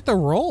 how do you get the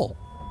roll?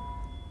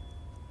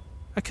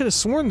 I could have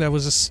sworn that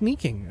was a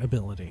sneaking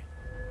ability.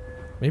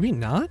 Maybe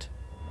not?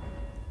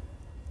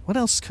 What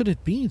else could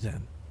it be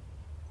then?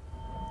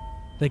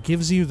 That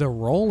gives you the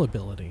roll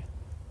ability.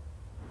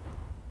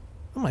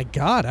 Oh my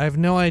god, I have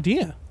no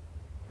idea.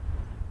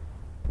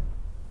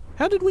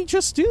 How did we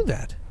just do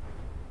that?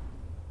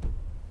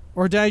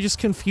 Or did I just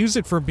confuse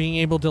it for being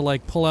able to,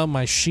 like, pull out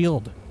my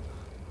shield?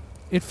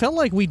 It felt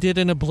like we did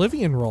an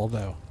Oblivion roll,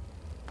 though.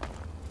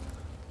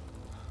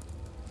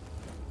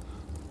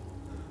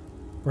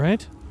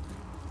 Right?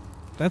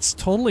 That's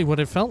totally what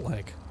it felt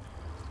like.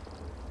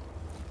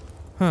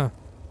 Huh.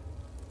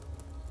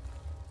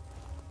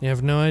 You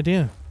have no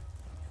idea.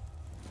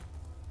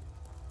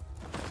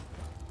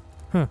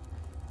 Huh.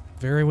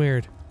 Very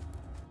weird.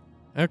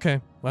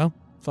 Okay, well,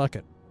 fuck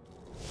it.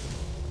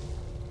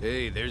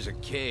 Hey, there's a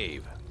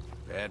cave.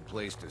 Bad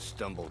place to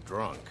stumble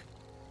drunk.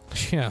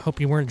 Yeah, I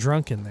hope you weren't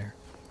drunk in there.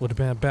 Would have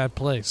been a bad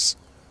place.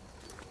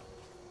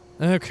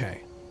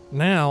 Okay.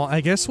 Now,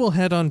 I guess we'll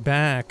head on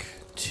back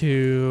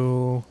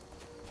to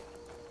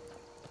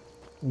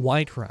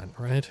Whiterun,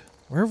 right?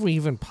 Where have we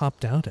even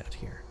popped out at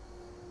here?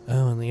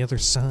 Oh, on the other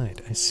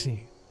side. I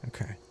see.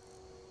 Okay.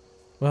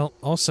 Well,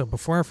 also,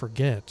 before I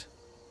forget,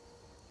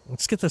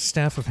 let's get the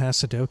Staff of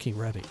Hasedoki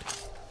readied.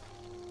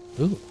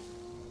 Ooh.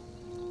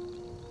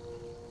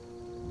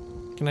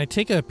 Can I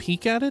take a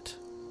peek at it?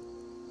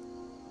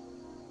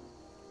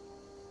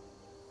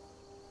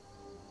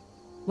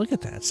 Look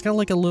at that. It's got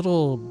like a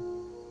little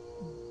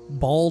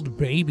bald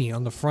baby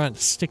on the front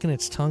sticking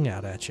its tongue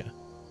out at you.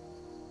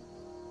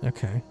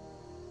 Okay.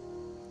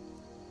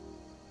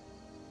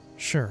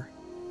 Sure.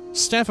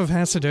 Staff of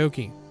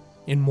Hasedoki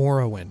in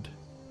Morrowind.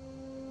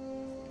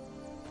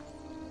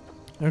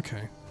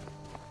 Okay.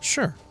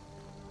 Sure.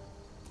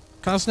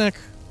 Kosnek,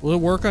 will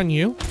it work on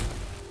you?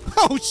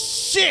 Oh,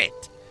 shit!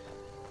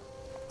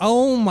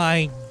 Oh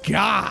my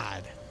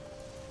god!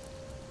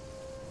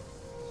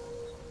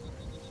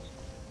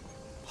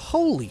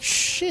 Holy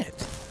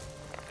shit!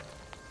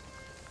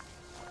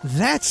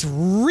 That's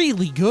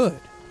really good!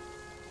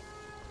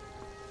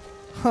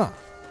 Huh.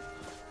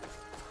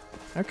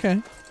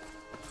 Okay.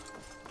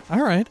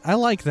 Alright, I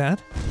like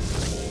that.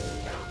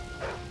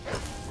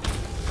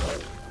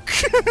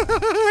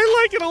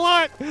 I like it a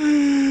lot!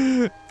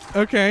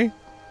 Okay.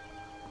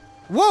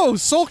 Whoa,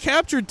 soul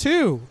captured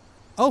too!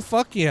 Oh,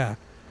 fuck yeah.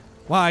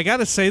 Wow, I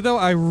gotta say though,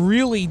 I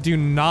really do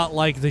not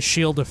like the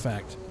shield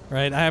effect,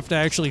 right? I have to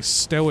actually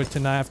stow it to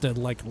not have to,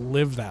 like,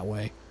 live that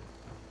way.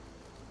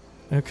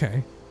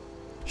 Okay.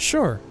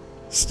 Sure.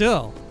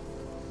 Still.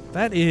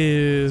 That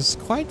is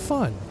quite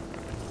fun.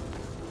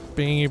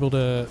 Being able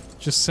to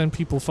just send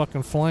people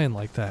fucking flying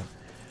like that.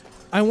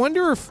 I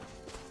wonder if,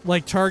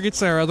 like, targets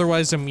that are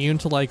otherwise immune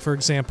to, like, for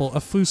example, a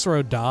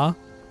Fusro Da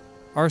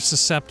are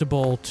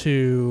susceptible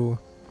to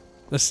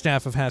the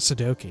Staff of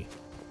Hasedoki.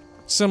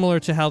 Similar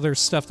to how there's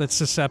stuff that's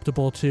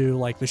susceptible to,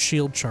 like, the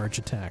shield charge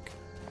attack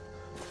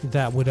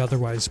that would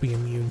otherwise be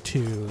immune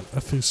to a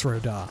Fusro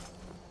Da.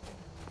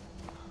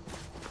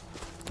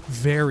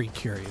 Very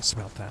curious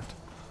about that.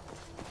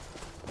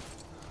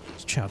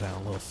 Let's chow down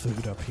a little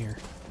food up here.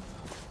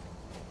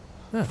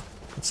 Oh,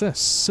 what's this?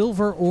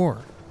 Silver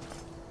ore.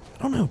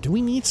 I don't know, do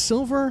we need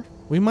silver?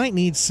 We might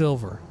need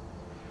silver.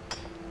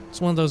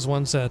 It's one of those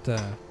ones that,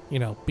 you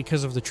know,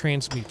 because of the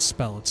transmute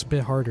spell, it's a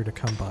bit harder to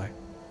come by.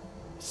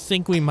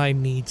 Think we might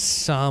need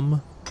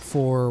some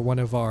for one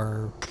of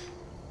our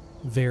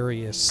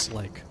various,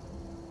 like,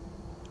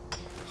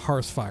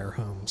 Hearthfire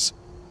homes.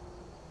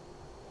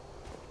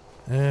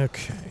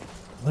 Okay,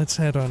 let's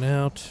head on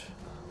out.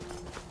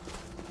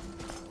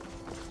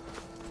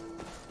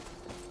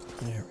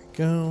 There we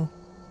go.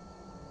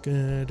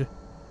 Good.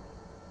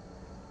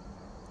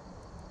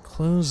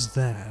 Close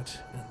that,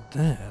 and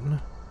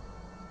then...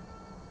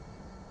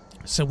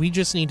 So we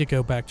just need to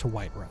go back to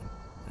Whiterun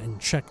and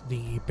check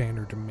the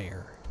Banner de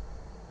Mare.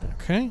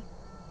 Okay.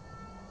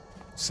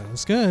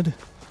 Sounds good.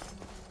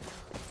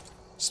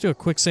 Let's do a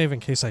quick save in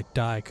case I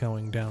die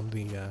going down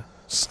the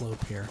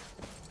slope here.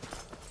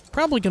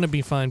 Probably gonna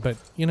be fine, but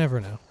you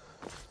never know.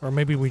 Or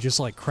maybe we just,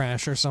 like,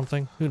 crash or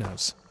something. Who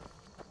knows?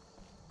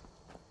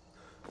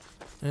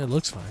 It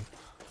looks fine.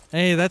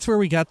 Hey, that's where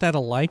we got that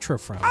elytra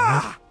from,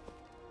 right?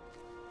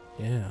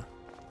 Yeah.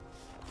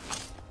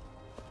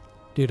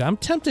 Dude, I'm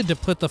tempted to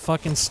put the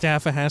fucking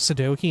Staff of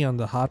Hasedoki on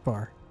the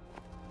hotbar.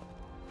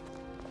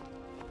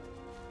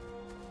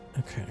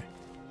 Okay.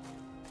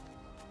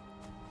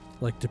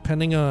 Like,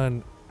 depending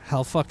on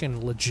how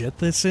fucking legit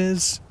this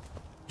is,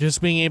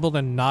 just being able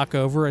to knock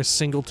over a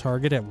single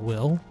target at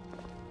will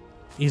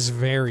is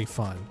very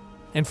fun.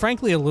 And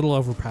frankly, a little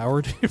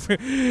overpowered,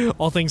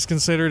 all things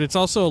considered. It's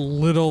also a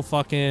little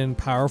fucking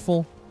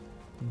powerful,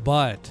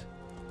 but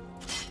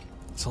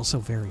it's also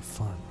very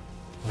fun.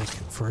 Like,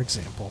 for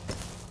example,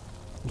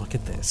 look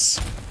at this.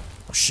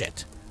 Oh,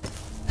 shit.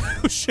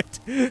 Oh, shit.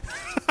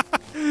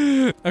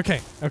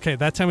 Okay,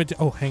 that time it...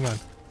 Oh, hang on.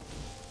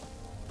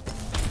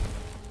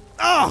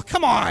 Oh,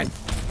 come on!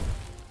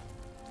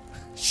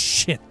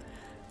 Shit.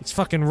 These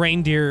fucking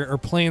reindeer are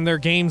playing their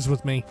games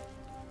with me.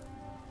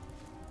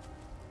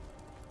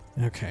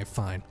 Okay,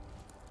 fine.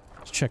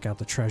 Let's check out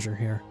the treasure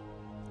here.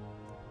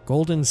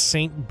 Golden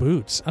Saint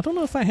boots. I don't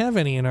know if I have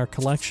any in our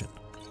collection.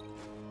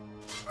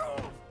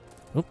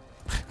 Oh.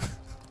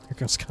 Here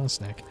goes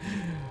Kosnak.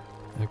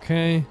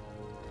 Okay.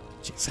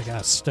 Jeez, I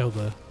gotta stow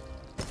the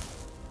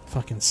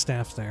fucking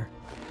staff there.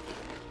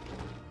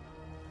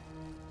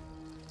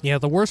 Yeah,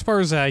 the worst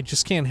part is that I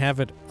just can't have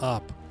it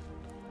up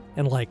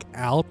and, like,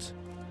 out.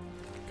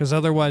 Because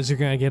otherwise you're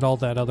gonna get all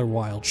that other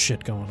wild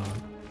shit going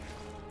on.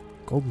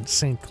 Golden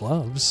Saint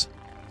gloves.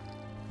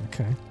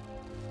 Okay.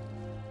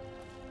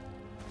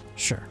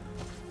 Sure.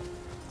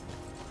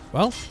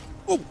 Well.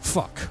 Oh,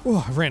 fuck.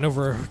 Oh, I ran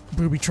over a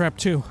booby trap,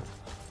 too.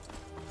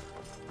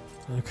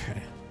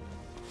 Okay.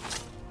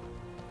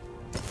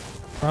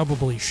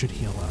 Probably should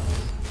heal up.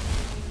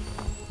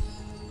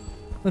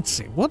 Let's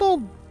see. What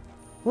all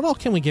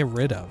can we get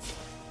rid of?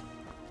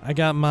 I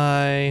got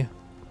my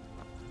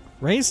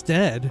Raised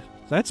Dead.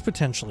 That's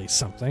potentially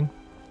something.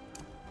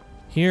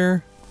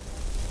 Here.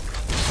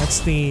 That's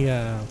the,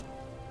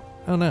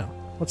 oh no.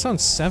 What's on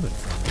 7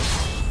 for me?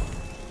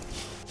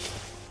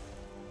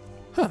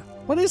 Huh.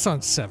 What is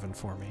on 7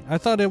 for me? I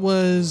thought it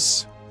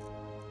was...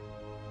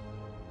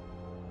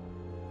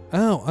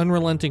 Oh,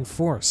 Unrelenting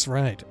Force.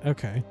 Right.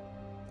 Okay.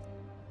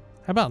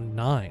 How about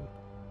 9?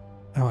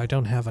 Oh, I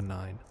don't have a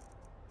 9.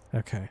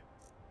 Okay.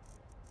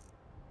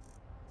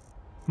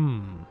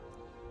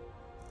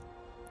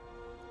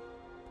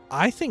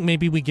 I think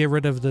maybe we get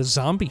rid of the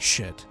zombie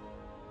shit.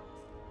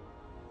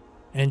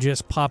 And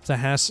just pop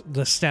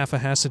the Staff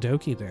of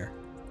Hasedoki there.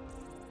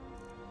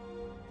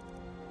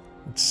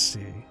 Let's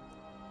see.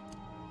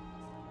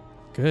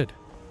 Good.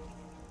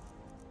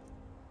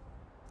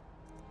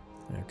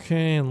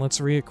 Okay, and let's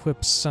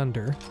re-equip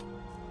Sunder.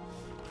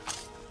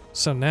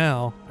 So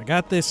now, I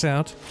got this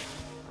out.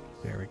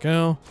 There we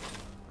go.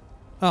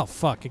 Oh,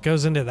 fuck. It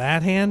goes into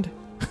that hand?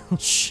 Oh,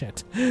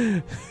 shit.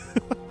 Oh,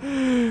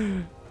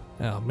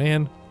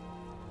 man.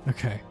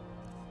 Okay.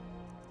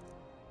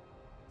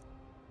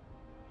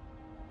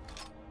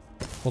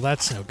 Well,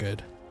 that's no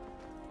good.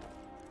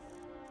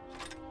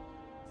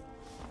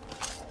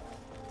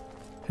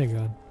 Hang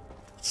on.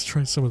 Let's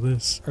try some of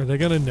this. Are they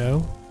gonna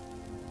know?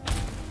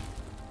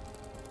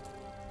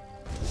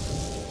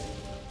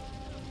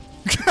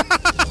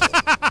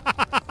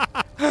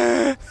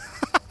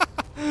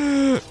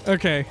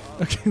 Okay.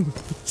 Okay.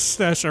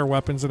 Stash our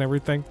weapons and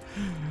everything.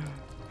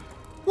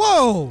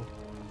 Whoa!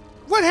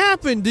 What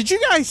happened? Did you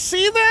guys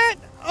see that?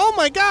 Oh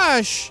my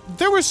gosh!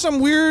 There was some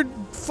weird,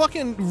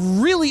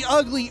 fucking, really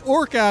ugly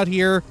orc out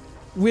here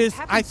with,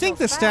 I think,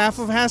 the Staff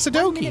of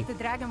Hasedoki. 1 minute the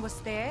dragon was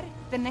there,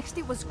 the next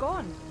it was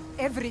gone.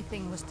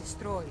 Everything was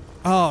destroyed.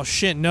 Oh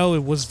shit, no,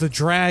 it was the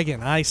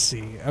dragon. I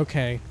see.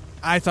 Okay.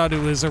 I thought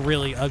it was a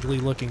really ugly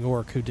looking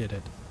orc who did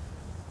it.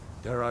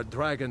 There are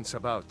dragons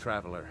about,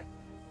 traveler.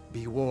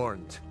 Be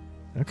warned.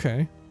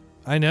 Okay.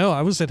 I know,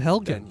 I was at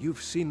Helgen. And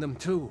you've seen them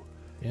too.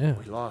 Yeah.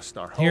 We lost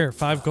our hope. Here,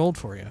 5 gold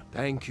for you.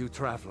 Thank you,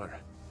 traveler.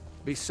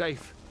 Be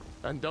safe,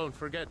 and don't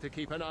forget to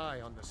keep an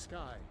eye on the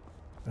sky.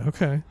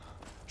 Okay.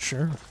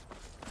 Sure.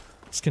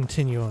 Let's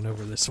continue on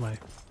over this way.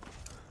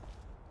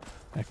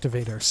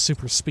 Activate our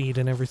super speed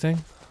and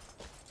everything.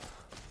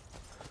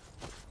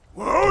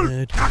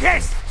 Good.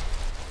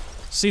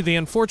 See, the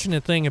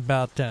unfortunate thing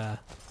about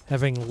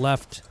having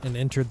left and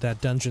entered that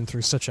dungeon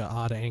through such an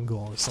odd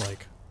angle is,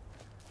 like,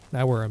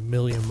 now we're a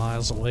million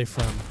miles away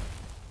from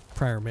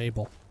Prior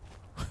Mabel.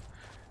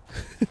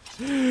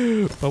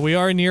 But we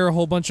are near a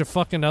whole bunch of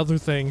fucking other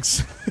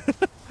things.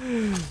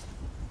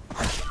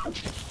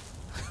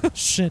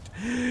 Shit.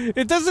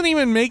 It doesn't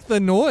even make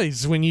the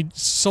noise when you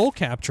soul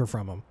capture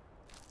from them.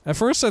 At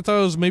first I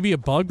thought it was maybe a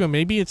bug, but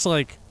maybe it's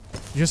like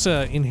just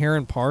an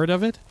inherent part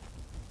of it.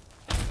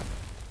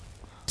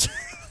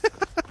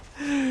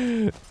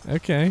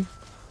 Okay.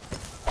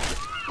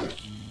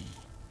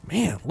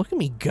 Man, look at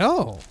me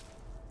go.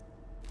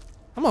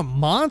 I'm a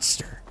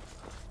monster.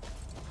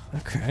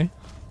 Okay.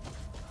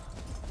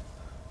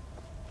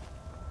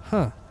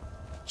 Huh.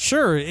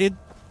 Sure,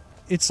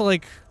 it's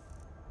like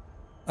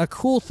a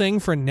cool thing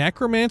for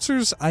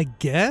necromancers, I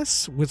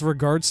guess, with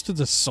regards to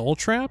the soul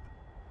trap.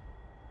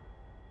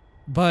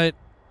 But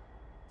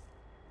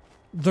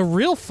the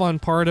real fun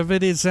part of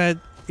it is that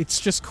it's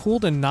just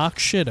cool to knock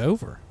shit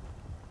over.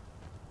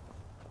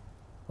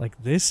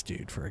 Like this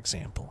dude, for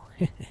example.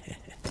 Look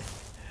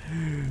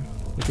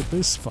at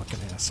this fucking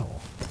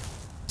asshole.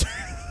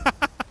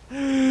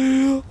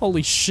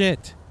 Holy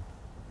shit.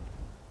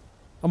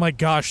 Oh my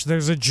gosh,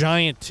 there's a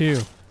giant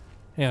too.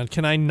 Hang on,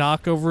 can I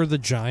knock over the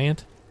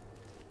giant?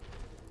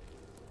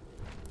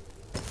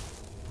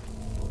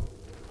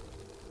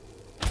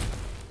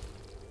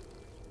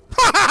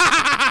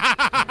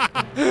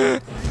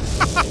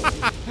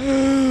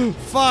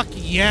 Fuck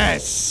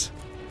yes!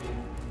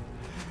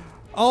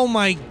 Oh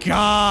my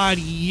god,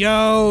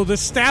 yo, the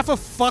Staff of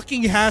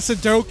fucking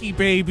Hasedoki,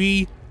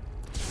 baby!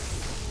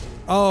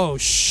 Oh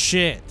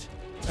shit.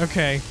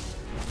 Okay.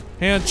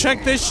 And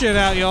check this shit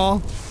out,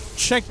 y'all.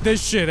 Check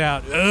this shit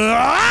out.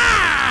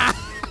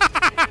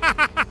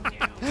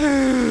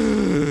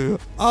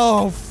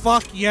 Oh,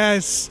 fuck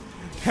yes.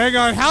 Hang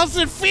on. How's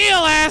it feel,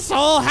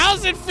 asshole?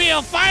 How's it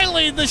feel?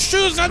 Finally, the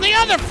shoe's on the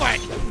other foot.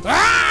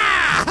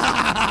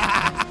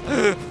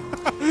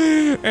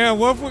 And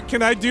what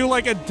can I do,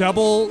 like a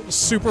double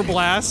super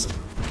blast?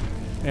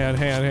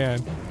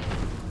 Hand.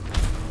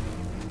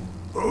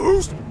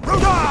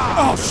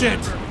 Oh, shit.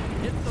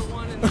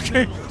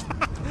 Okay.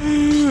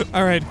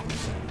 All right.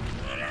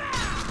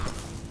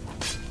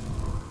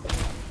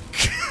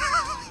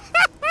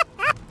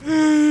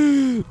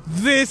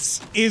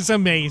 This is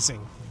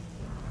amazing.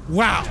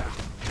 Wow.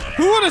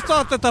 Who would have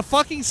thought that the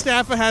fucking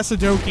Staff of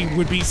Hasedoki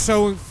would be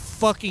so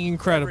fucking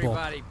incredible?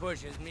 Everybody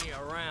pushes me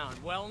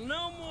around. Well,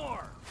 no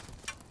more.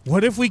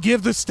 What if we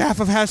give the Staff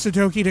of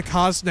Hasedoki to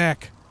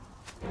Koznek?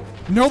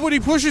 Nobody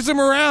pushes him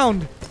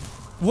around.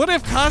 What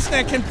if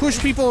Koznek can push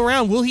people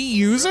around? Will he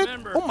use it?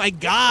 Oh my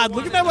god,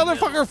 look at that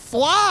motherfucker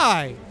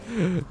fly!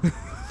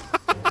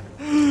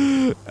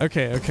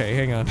 Okay,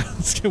 hang on.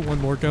 Let's get one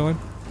more going.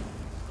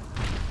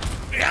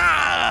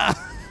 Yeah!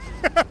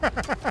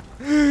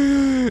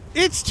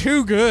 It's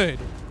too good.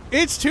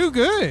 It's too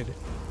good.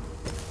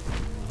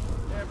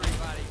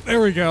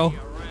 There we go.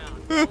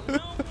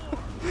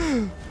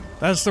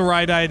 That's the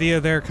right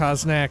idea there,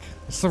 Koznek.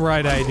 It's the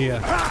right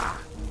idea.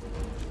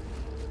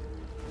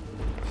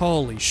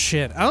 Holy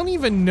shit. I don't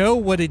even know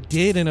what it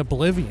did in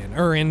Oblivion,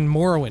 or in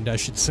Morrowind, I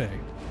should say.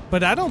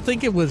 But I don't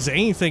think it was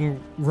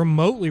anything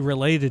remotely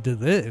related to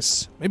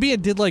this. Maybe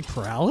it did, like,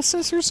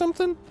 paralysis or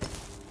something?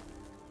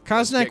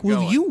 Koznek,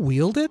 will you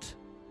wield it?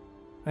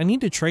 I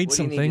need to trade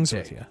some things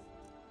with you.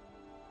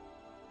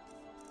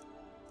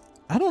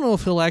 I don't know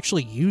if he'll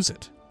actually use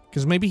it,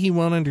 because maybe he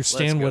won't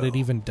understand what it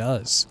even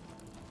does.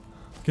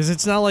 Because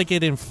it's not like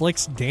it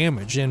inflicts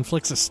damage, it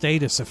inflicts a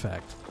status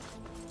effect.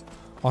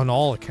 On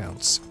all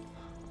accounts.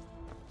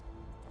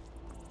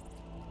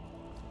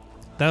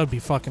 That would be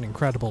fucking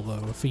incredible,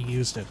 though, if he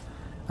used it.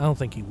 I don't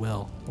think he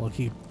will. Look,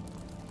 he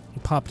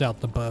popped out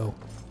the bow.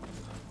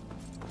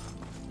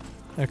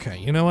 Okay,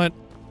 you know what?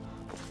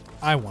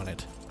 I want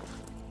it.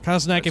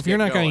 Koznek, if you're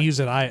not going to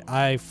use it,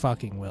 I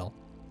fucking will.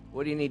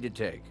 What do you need to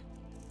take?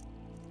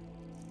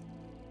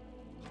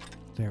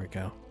 There we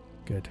go.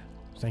 Good.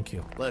 Thank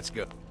you. Let's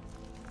go.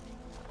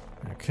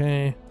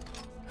 Okay.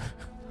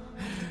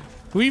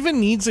 Who even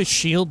needs a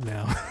shield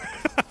now?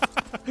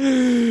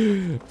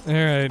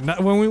 Alright,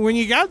 when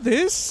you got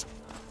this,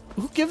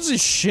 who gives a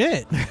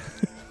shit?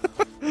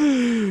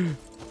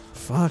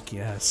 Fuck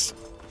yes.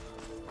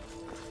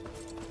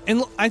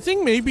 And I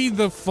think maybe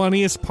the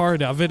funniest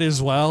part of it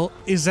as well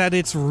is that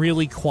it's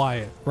really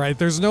quiet, right?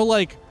 There's no,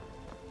 like,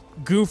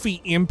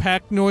 goofy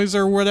impact noise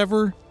or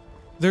whatever.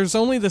 There's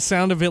only the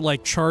sound of it,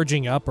 like,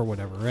 charging up or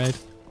whatever, right?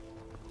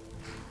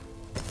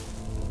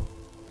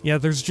 Yeah,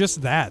 there's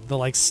just that. The,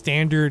 like,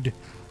 standard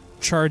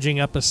charging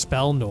up a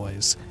spell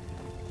noise.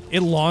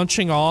 It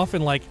launching off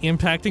and, like,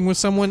 impacting with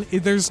someone,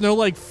 there's no,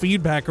 like,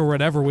 feedback or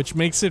whatever, which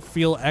makes it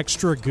feel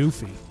extra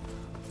goofy.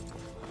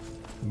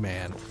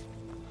 Man.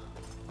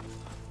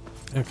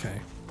 Okay.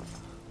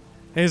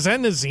 Hey, is that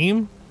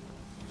Nazim?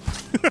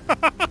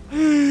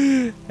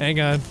 Hang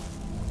on.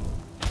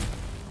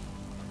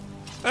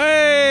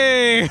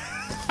 Hey!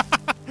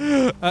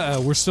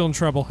 Uh-oh, we're still in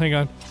trouble. Hang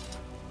on.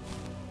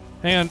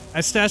 Hang on.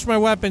 I stashed my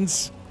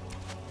weapons.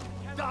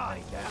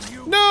 Die, damn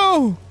you!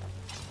 No!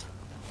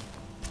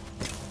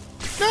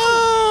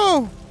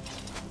 No!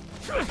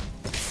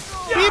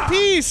 Be at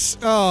peace!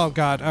 Oh,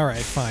 God.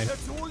 Alright, fine.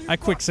 I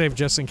quick save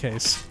just in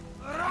case.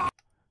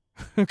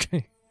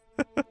 Okay.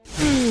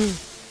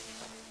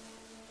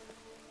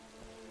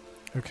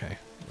 Okay,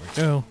 there we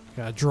go.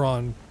 Gotta draw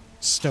and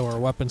stow our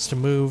weapons to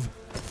move.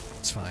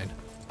 It's fine.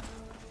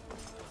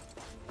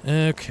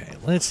 Okay,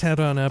 let's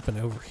head on up and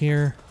over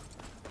here.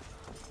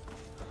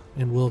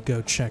 And we'll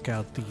go check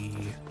out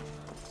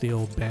the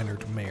old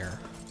bannered mare,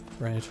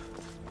 right?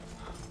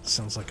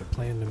 Sounds like a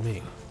plan to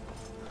me.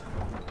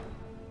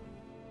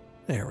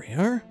 There we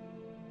are.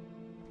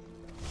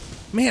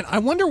 Man, I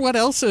wonder what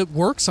else it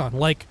works on.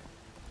 Like,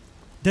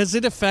 does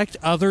it affect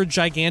other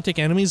gigantic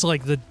enemies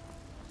like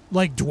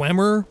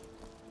Dwemer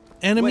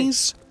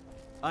enemies?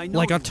 Wait,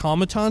 like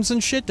automatons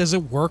and shit? Does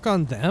it work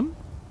on them?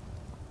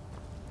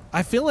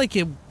 I feel like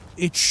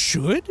it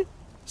should,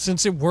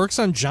 since it works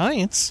on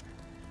giants.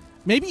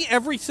 Maybe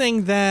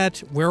everything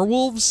that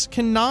werewolves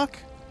can knock,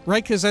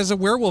 right? Because as a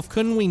werewolf,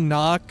 couldn't we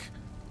knock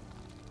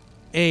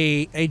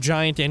a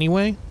giant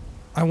anyway?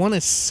 I want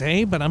to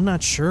say, but I'm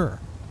not sure.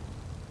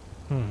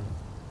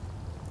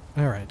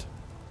 Alright.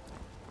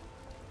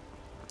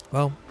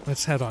 Well,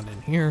 let's head on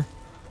in here.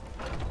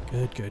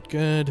 Good, good,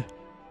 good.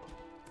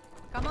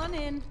 Come on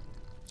in.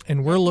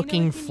 And we're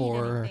looking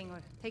for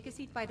Take a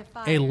seat by the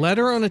fire. a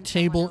letter on a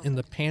table in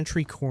the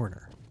pantry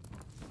corner.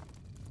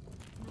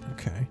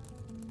 Okay.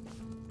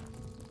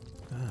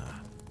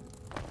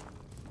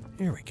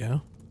 Here we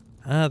go.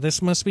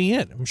 This must be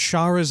it.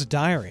 Mshara's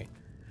diary.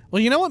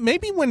 Well, you know what?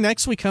 Maybe when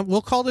next we come,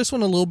 we'll call this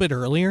one a little bit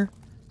earlier.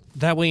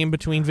 That way in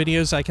between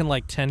videos I can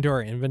like tend to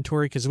our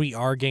inventory because we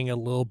are getting a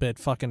little bit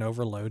fucking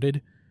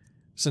overloaded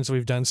since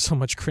we've done so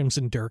much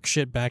Crimson Dirk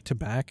shit back to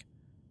back.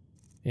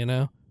 You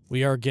know?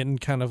 We are getting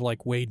kind of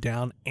like weighed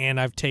down, and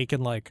I've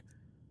taken like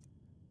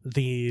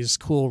these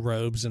cool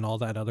robes and all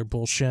that other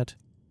bullshit.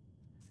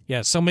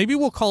 Yeah, so maybe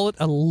we'll call it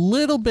a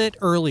little bit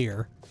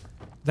earlier.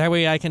 That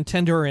way I can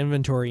tend to our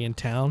inventory in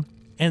town,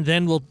 and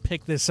then we'll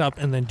pick this up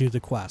and then do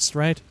the quest,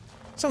 right?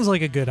 Sounds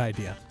like a good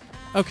idea.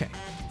 Okay,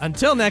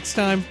 until next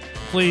time,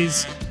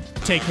 please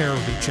take care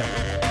of each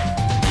other.